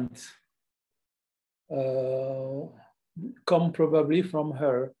plants come probably from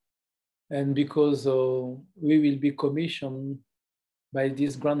her. And because we will be commissioned by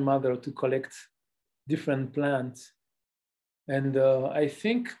this grandmother to collect different plants. And I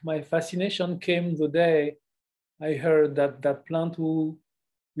think my fascination came the day I heard that that plant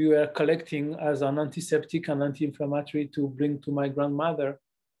we were collecting as an antiseptic and anti-inflammatory to bring to my grandmother,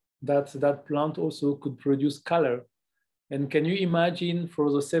 that plant also could produce color. And can you imagine, for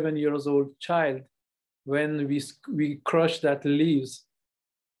the 7-year-old child, when we crush that leaves,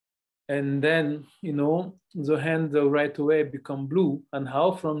 and then, you know, the hand right away become blue, and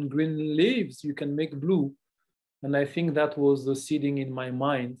how from green leaves you can make blue. And I think that was the seeding in my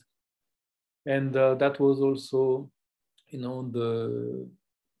mind. And that was also, you know,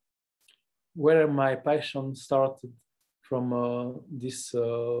 where my passion started, from this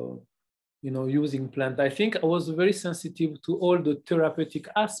using plant. I think I was very sensitive to all the therapeutic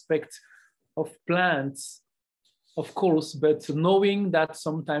aspects of plants, of course, but knowing that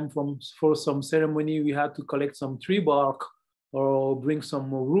sometimes for some ceremony, we had to collect some tree bark or bring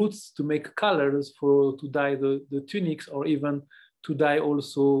some roots to make colors to dye the tunics, or even to dye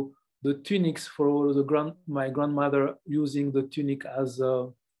also the tunics for my grandmother, using the tunic as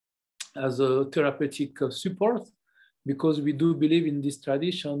a therapeutic support, because we do believe in this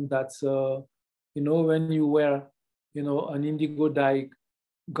tradition that, when you wear, an indigo dye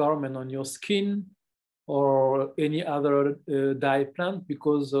garment on your skin or any other dye plant,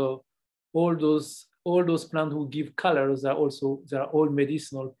 because all those plants who give colors are all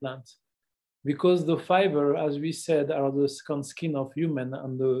medicinal plants, because the fiber, as we said, are the second skin of human,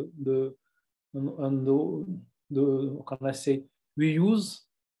 and the how can I say, we use,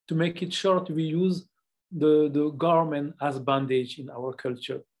 to make it short, we use the garment as bandage in our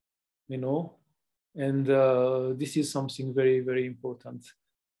culture, and this is something very, very important.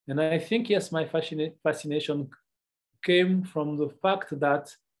 And I think, yes, my fascination came from the fact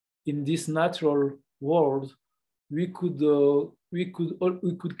that in this natural world, we could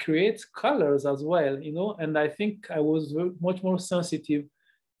create colors as well, and I think I was much more sensitive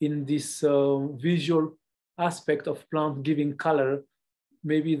in this visual aspect of plant giving color,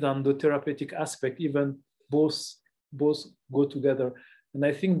 maybe, than the therapeutic aspect. Even both go together. And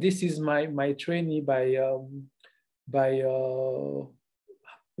I think this is my training by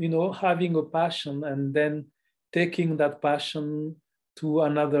having a passion and then taking that passion to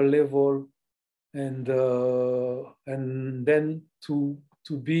another level, and then to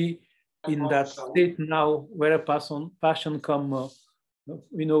be in that state now where a passion come,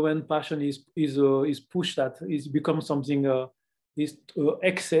 when passion is pushed, that is become something, is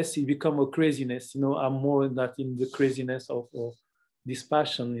excess, it become a craziness. I'm more in the craziness of this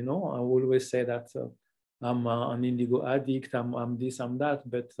passion. I always say that I'm an indigo addict, I'm this, I'm that,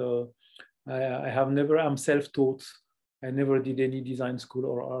 but I'm self-taught. I never did any design school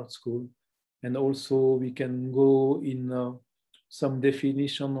or art school. And also we can go in some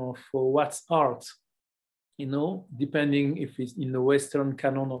definition of what's art, depending if it's in the Western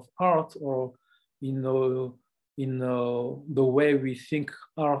canon of art, or in the way we think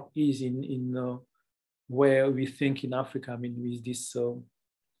art is in where we think in Africa. I mean, with this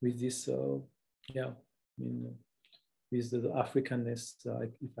with the Africanness,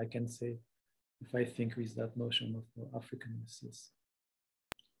 if I can say, if I think with that notion of Africanness. Yes.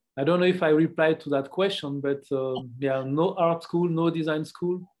 I don't know if I replied to that question, but no art school, no design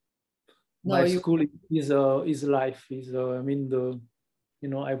school. No, my school is life. I've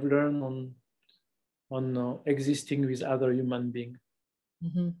learned on existing with other human beings.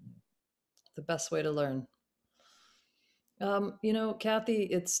 Mm-hmm. The best way to learn. Kathy,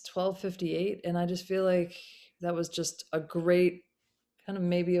 it's 12:58, and I just feel like that was just a great kind of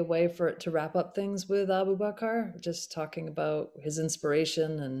maybe a way for it to wrap up things with Aboubakar, just talking about his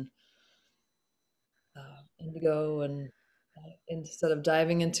inspiration and indigo, and instead of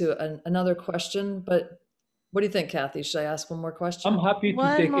diving into another question. But what do you think, Kathy? Should I ask one more question? I'm happy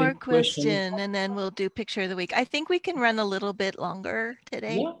to take one more question, and then we'll do picture of the week. I think we can run a little bit longer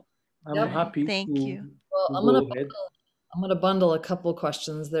today. Yeah, I'm happy. Thank you. Well, I'm gonna bundle a couple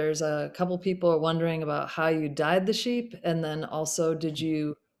questions. There's a couple people are wondering about how you dyed the sheep, and then also,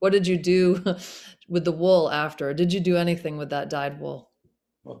 what did you do with the wool after? Did you do anything with that dyed wool?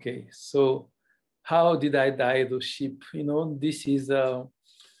 Okay, so how did I dye the sheep? This is a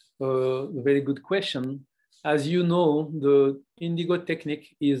very good question. As you know, the indigo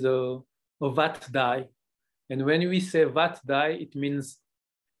technique is a vat dye, and when we say vat dye, it means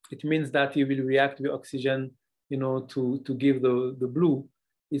that it will react with oxygen, to give the blue.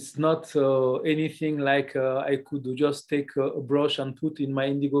 It's not anything like I could just take a brush and put in my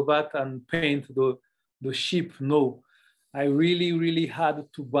indigo vat and paint the sheep. No, I really had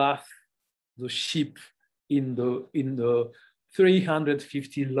to bath the sheep in the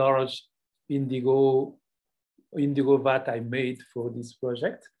 350 large indigo vat I made for this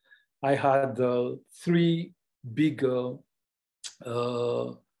project. I had 3 big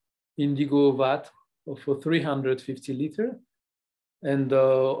indigo vat for 350 liters. And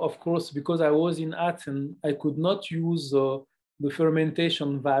of course, because I was in Athens, I could not use the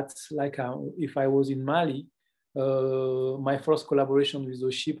fermentation vats like if I was in Mali. My first collaboration with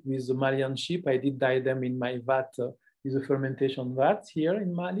the sheep, with the Malian sheep, I did dye them in my vat, with the fermentation vat here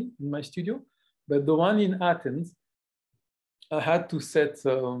in Mali, in my studio. But the one in Athens, I had to set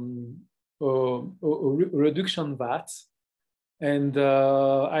a reduction vat. And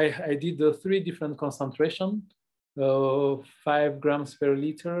I did 3 different concentrations. 5 grams per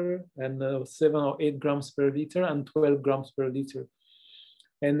liter, and 7 or 8 grams per liter, and 12 grams per liter.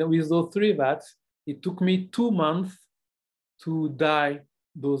 And with those 3 vats, it took me 2 months to dye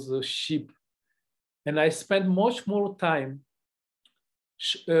those sheep. And I spent much more time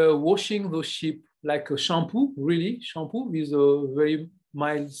washing the sheep like a shampoo, really shampoo with a very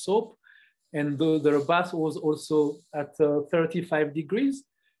mild soap. And the bath was also at 35 degrees,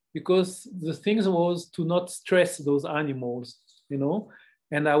 because the thing was to not stress those animals, you know.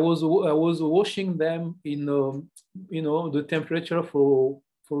 And I was washing them in, you know, the temperature for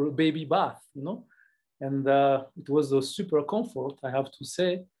a baby bath, you know. And it was a super comfort, I have to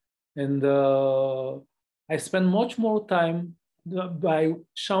say. And I spent much more time by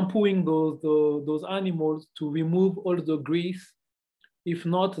shampooing those animals to remove all the grease. If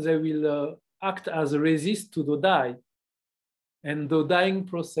not, they will act as a resist to the dye. And the dyeing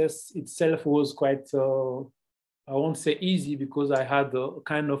process itself was quite, I won't say easy, because I had a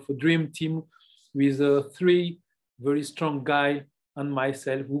kind of a dream team with 3 very strong guys and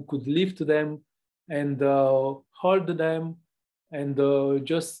myself who could lift them and hold them and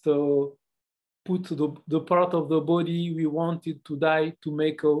just put the part of the body we wanted to dye to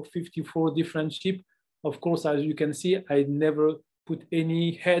make 54 different sheep. Of course, as you can see, I never put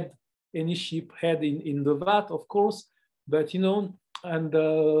any sheep head in the vat, of course, but you know, and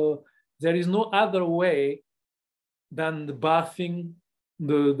there is no other way than bathing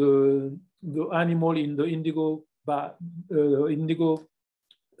the animal in the indigo bath,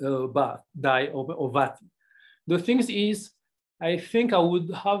 bath, dye or vat. The thing is, I think I would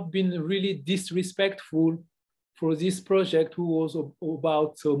have been really disrespectful for this project, who was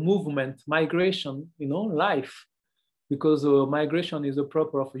about movement, migration, you know, life, because migration is a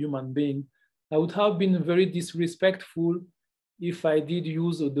proper of a human being. I would have been very disrespectful if I did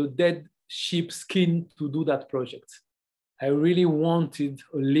use the dead sheep skin to do that project. I really wanted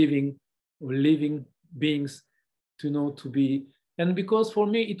living beings to know, to be, and because for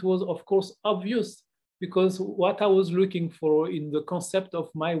me it was of course obvious, because what I was looking for in the concept of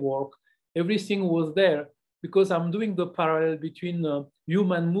my work, everything was there, because I'm doing the parallel between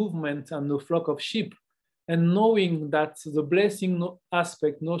human movement and the flock of sheep, and knowing that the blessing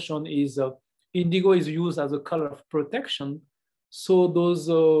aspect notion is indigo is used as a color of protection. So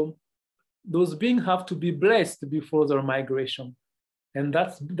those beings have to be blessed before their migration. And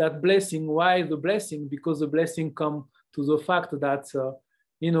that's that blessing. Why the blessing? Because the blessing comes to the fact that,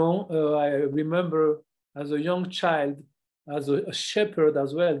 you know, I remember as a young child, as a shepherd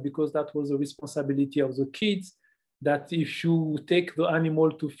as well, because that was the responsibility of the kids, that if you take the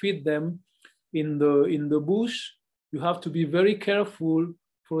animal to feed them in the bush, you have to be very careful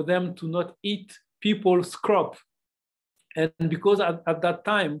for them to not eat people's crop. And because at that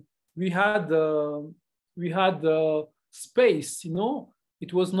time we had space, you know,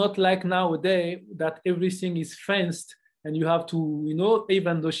 it was not like nowadays that everything is fenced and you have to, you know,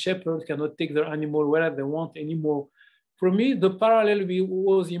 even the shepherd cannot take their animal wherever they want anymore. For me, the parallel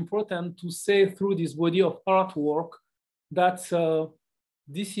was important to say through this body of artwork that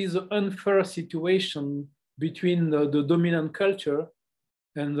this is an unfair situation between the dominant culture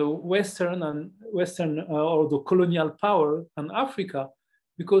and the Western or the colonial power and Africa,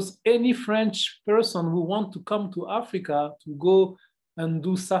 because any French person who wants to come to Africa to go and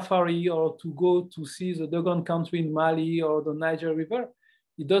do safari or to go to see the Dogon country in Mali or the Niger River,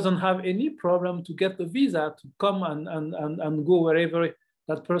 it doesn't have any problem to get the visa to come and go wherever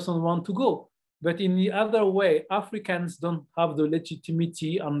that person wants to go. But in the other way, Africans don't have the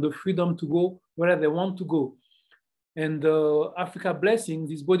legitimacy and the freedom to go where they want to go. And Africa Blessing,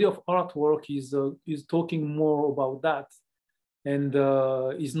 this body of artwork is talking more about that. And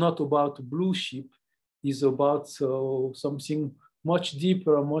is not about blue sheep, it's about something much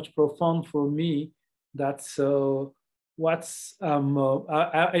deeper, much profound for me. That's I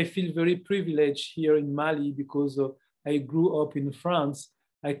feel very privileged here in Mali, because I grew up in France.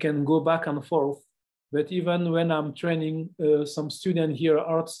 I can go back and forth. But even when I'm training some student here,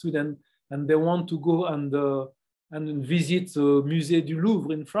 art student, and they want to go and visit the Musée du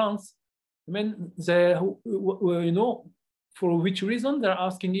Louvre in France, I mean, they, you know, for which reason they're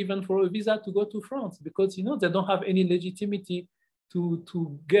asking even for a visa to go to France, because, you know, they don't have any legitimacy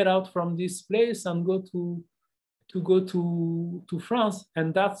to get out from this place and go to France.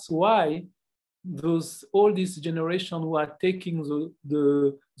 And that's why all this generation who are taking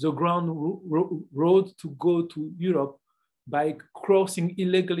the ground road to go to Europe by crossing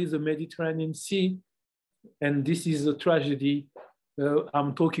illegally the Mediterranean Sea. And this is a tragedy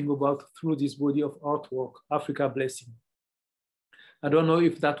I'm talking about through this body of artwork, Africa Blessing. I don't know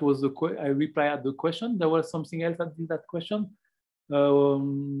if that was the I replied at the question. There was something else that did that question.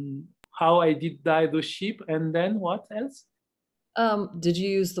 How I did dye the sheep, and then what else? Did you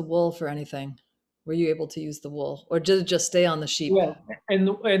use the wool for anything? Were you able to use the wool, or did it just stay on the sheep? Yeah,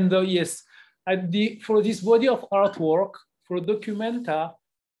 and yes, for this body of artwork for Documenta,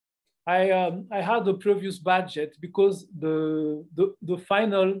 I had a previous budget because the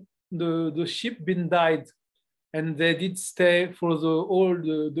final the ship been died, and they did stay for the old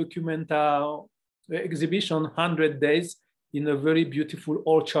Documenta exhibition 100 days in a very beautiful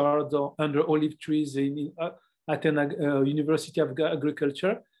orchard under olive trees in Athens University of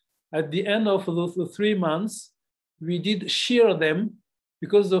Agriculture. At the end of the 3 months, we did shear them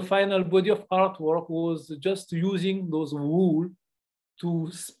because the final body of artwork was just using those wool to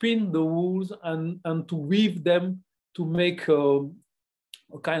spin the wools and to weave them to make a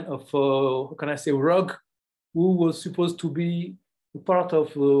kind of, how can I say, rug, who was supposed to be part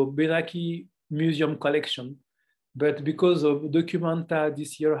of Benaki Museum collection. But because of Documenta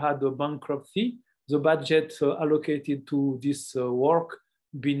this year had a bankruptcy, the budget allocated to this work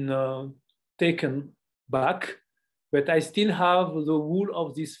been taken back. But I still have the wool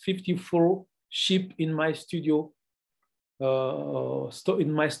of these 54 sheep in my studio,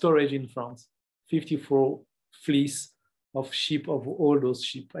 in my storage in France. 54 fleece of sheep, of all those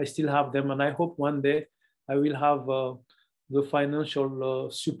sheep. I still have them, and I hope one day I will have the financial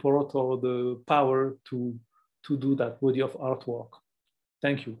support or the power to do that body of artwork.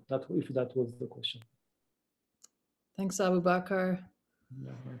 Thank you. If that was the question. Thanks, Aboubakar.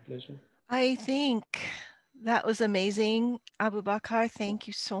 Yeah, my pleasure. I think that was amazing, Aboubakar. Thank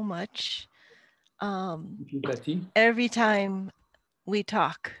you so much. Thank you, Cathy. Every time we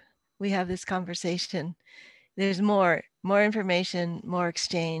talk, we have this conversation. There's more information, more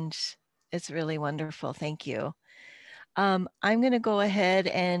exchange. It's really wonderful. Thank you. I'm going to go ahead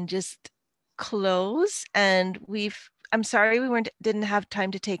and just close, and I'm sorry we didn't have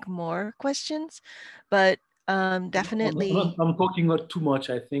time to take more questions, but definitely. I'm talking not too much.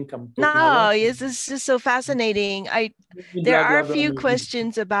 I think I'm talking. No, this is just so fascinating. There are a few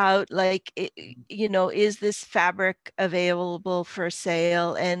questions about, like, is this fabric available for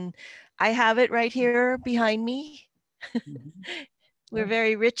sale? And I have it right here behind me. We're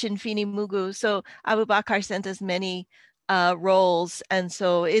very rich in Fini-Mugu. So Aboubakar sent us many rolls, and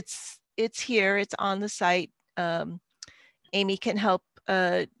so it's here. It's on the site. Amy can help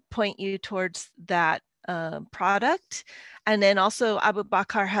point you towards that product. And then also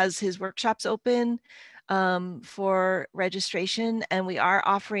Aboubakar has his workshops open for registration, and we are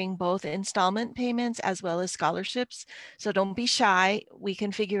offering both installment payments as well as scholarships. So don't be shy. We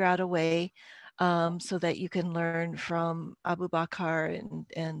can figure out a way so that you can learn from Aboubakar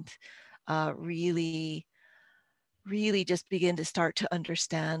and really just begin to start to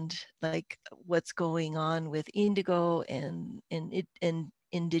understand, like, what's going on with indigo and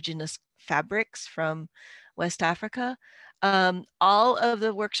indigenous fabrics from West Africa. All of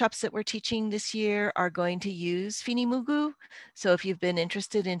the workshops that we're teaching this year are going to use Fini-Mugu. So if you've been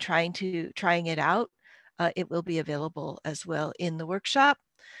interested in trying it out, it will be available as well in the workshop.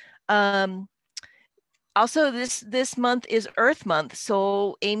 Also, this month is Earth Month.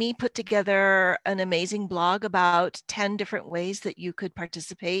 So Amy put together an amazing blog about 10 different ways that you could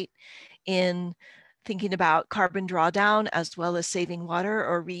participate in thinking about carbon drawdown, as well as saving water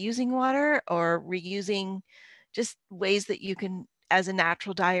or reusing just ways that you can, as a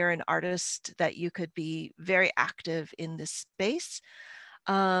natural dyer and artist, that you could be very active in this space.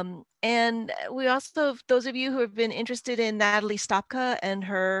 And we also, those of you who have been interested in Natalie Stopka and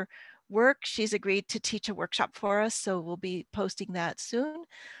her work, she's agreed to teach a workshop for us, so we'll be posting that soon.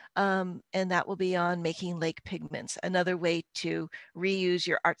 And that will be on making lake pigments, another way to reuse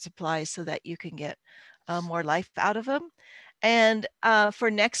your art supplies so that you can get more life out of them. And for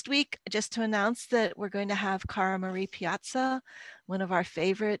next week, just to announce that we're going to have Cara Marie Piazza, one of our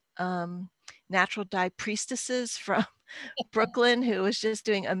favorite natural dye priestesses from Brooklyn, who is just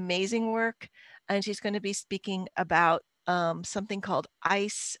doing amazing work. And she's going to be speaking about something called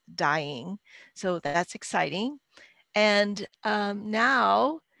ice dyeing. So that's exciting. And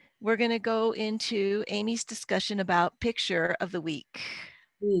now we're going to go into Amy's discussion about picture of the week.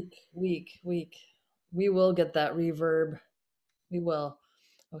 Week. We will get that reverb. We will.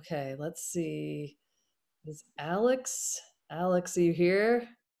 Okay, let's see. Is Alex? Alex, are you here?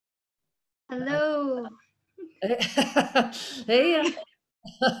 Hello. Hey.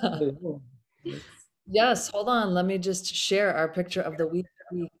 Yes, hold on. Let me just share our picture of the week.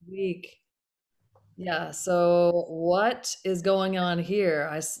 Yeah, so what is going on here?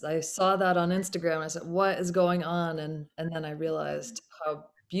 I saw that on Instagram. I said, what is going on? And then I realized how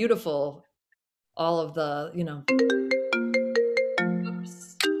beautiful all of the,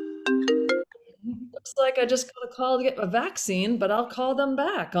 oops. Looks like I just got a call to get a vaccine, but I'll call them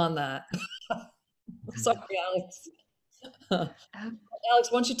back on that. Sorry, Alex.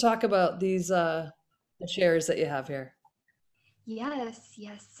 Alex, why don't you talk about these the chairs that you have here? Yes,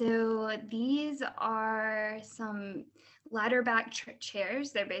 yes. So these are some ladder back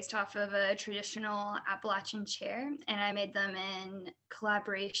chairs. They're based off of a traditional Appalachian chair, and I made them in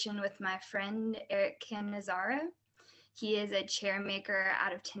collaboration with my friend Eric Canizara. He is a chair maker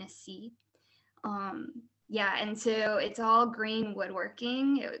out of Tennessee. Yeah, and so it's all green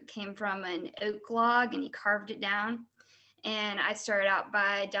woodworking. It came from an oak log, and he carved it down. And I started out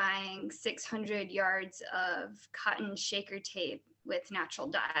by dyeing 600 yards of cotton shaker tape with natural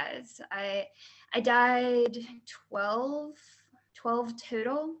dyes. I dyed 12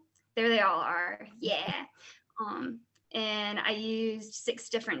 total. There they all are. Yeah. And I used 6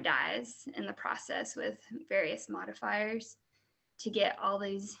 different dyes in the process with various modifiers to get all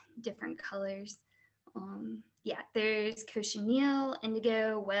these different colors. Yeah, there's cochineal,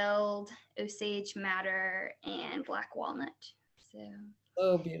 indigo, weld, osage madder, and black walnut.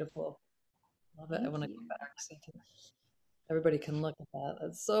 So beautiful. Love it. I want to you. go back so everybody can look at that.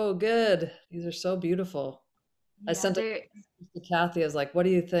 That's so good. These are so beautiful. I sent it to Kathy. I was like, what do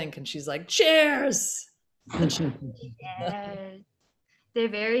you think? And she's like, chairs. Yeah, they're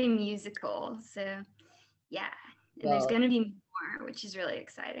very musical. So yeah, and there's going to be more, which is really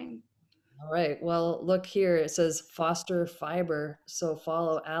exciting. All right. Well, look here. It says Foster Fiber. So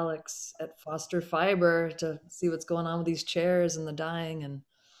follow Alex at Foster Fiber to see what's going on with these chairs and the dyeing. And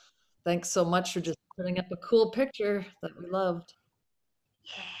thanks so much for just putting up a cool picture that we loved.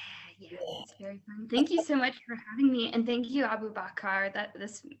 Yeah, it's very fun. Thank you so much for having me. And thank you, Aboubakar.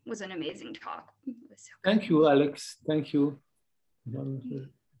 This was an amazing talk. Thank you, Alex. Thank you. Wonderful.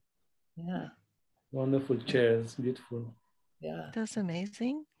 Yeah. Wonderful chairs. Beautiful. Yeah. That's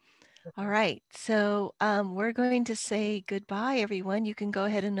amazing. All right, so we're going to say goodbye, everyone. You can go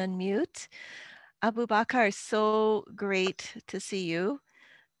ahead and unmute. Aboubakar, so great to see you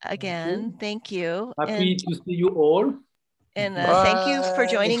again. Thank you. Happy to see you all. And thank you for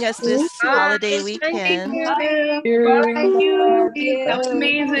joining us this holiday weekend. Thank you. That's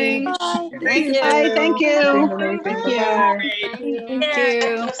amazing. Thank you. Thank you. Thank you.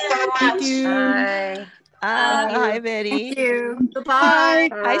 Thank you. Bye. Hi, Betty. Thank you.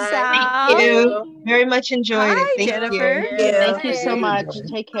 Goodbye. Hi, Sal. Thank you. Very much enjoyed it. Hi, Thank Jennifer. you. Thank you so much.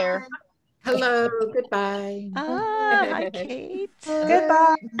 Take care. Hello. Goodbye. Hi, Kate.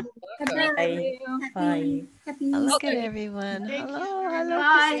 Goodbye. Bye. Look at everyone. Hello.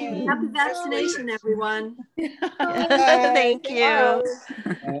 Bye. Happy vaccination, everyone. Thank you.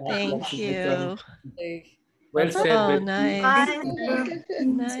 Thank you. Well said. Oh, Betty. nice.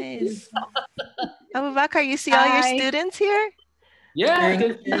 Nice. Aboubakar, you see all your students here? Yeah,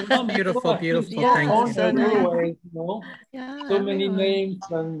 Beautiful. Yeah, Thank you. so nice. Everywhere, Yeah, so many everyone. names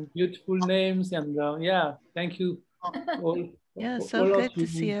and beautiful names, and yeah, thank you. All, Yeah, so all good of you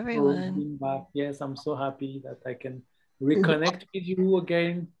to see for everyone. being back. Yes, I'm so happy that I can reconnect with you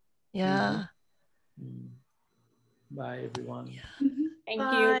again. Yeah. Bye, everyone. Thank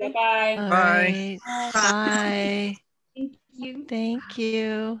you. Bye-bye. All right. Bye. Thank you. Thank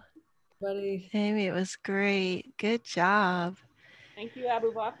you. Buddy. Amy, it was great. Good job. Thank you,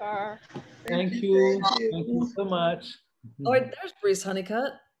 Aboubakar. Thank you. Thank you so much. Oh, wait, there's Breeze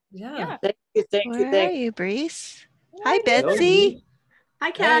Honeycutt. Yeah. Thank you. Where are you, Breeze? Hi, Betsy. Hi,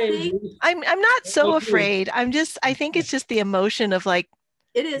 Kathy. I'm not so afraid. I think it's just the emotion of like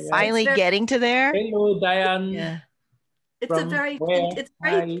It is finally getting to there. Hello, Diane. Yeah. It's a very, it's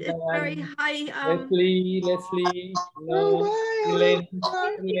very high. Leslie. Hello. Elaine.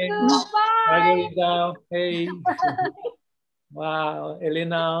 Margarita. Hey. Wow.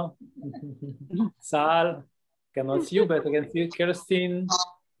 Elena. Sal. Cannot see you, but I can see Kirsten.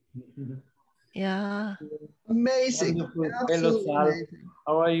 Yeah. Amazing. Wonderful. Hello, Sal.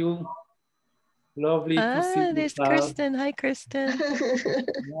 How are you? Lovely to see you. There's Sal. Kristen. Hi, Kristen.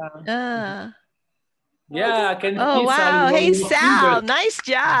 Yeah, I can oh, see wow. Sal. Hey, Sal. Nice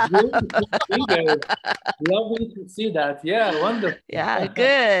job. Lovely to see that. Yeah, wonderful. Yeah,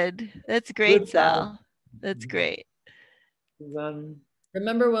 good. That's great, Good, Sal. That's great.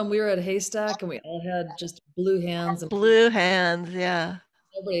 Remember when we were at Haystack and we all had just blue hands? And blue hands, yeah.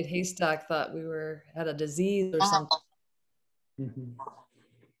 Nobody at Haystack thought we had a disease or something.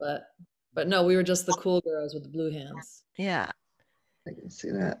 But no, we were just the cool girls with the blue hands. Yeah. I can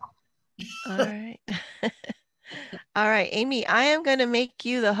see that. All right. All right, Amy, I am going to make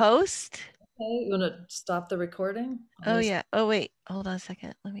you the host. Okay, you want to stop the recording? Oh, yeah. Oh, wait. Hold on a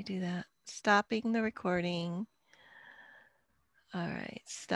second. Let me do that. Stopping the recording. All right. Stop.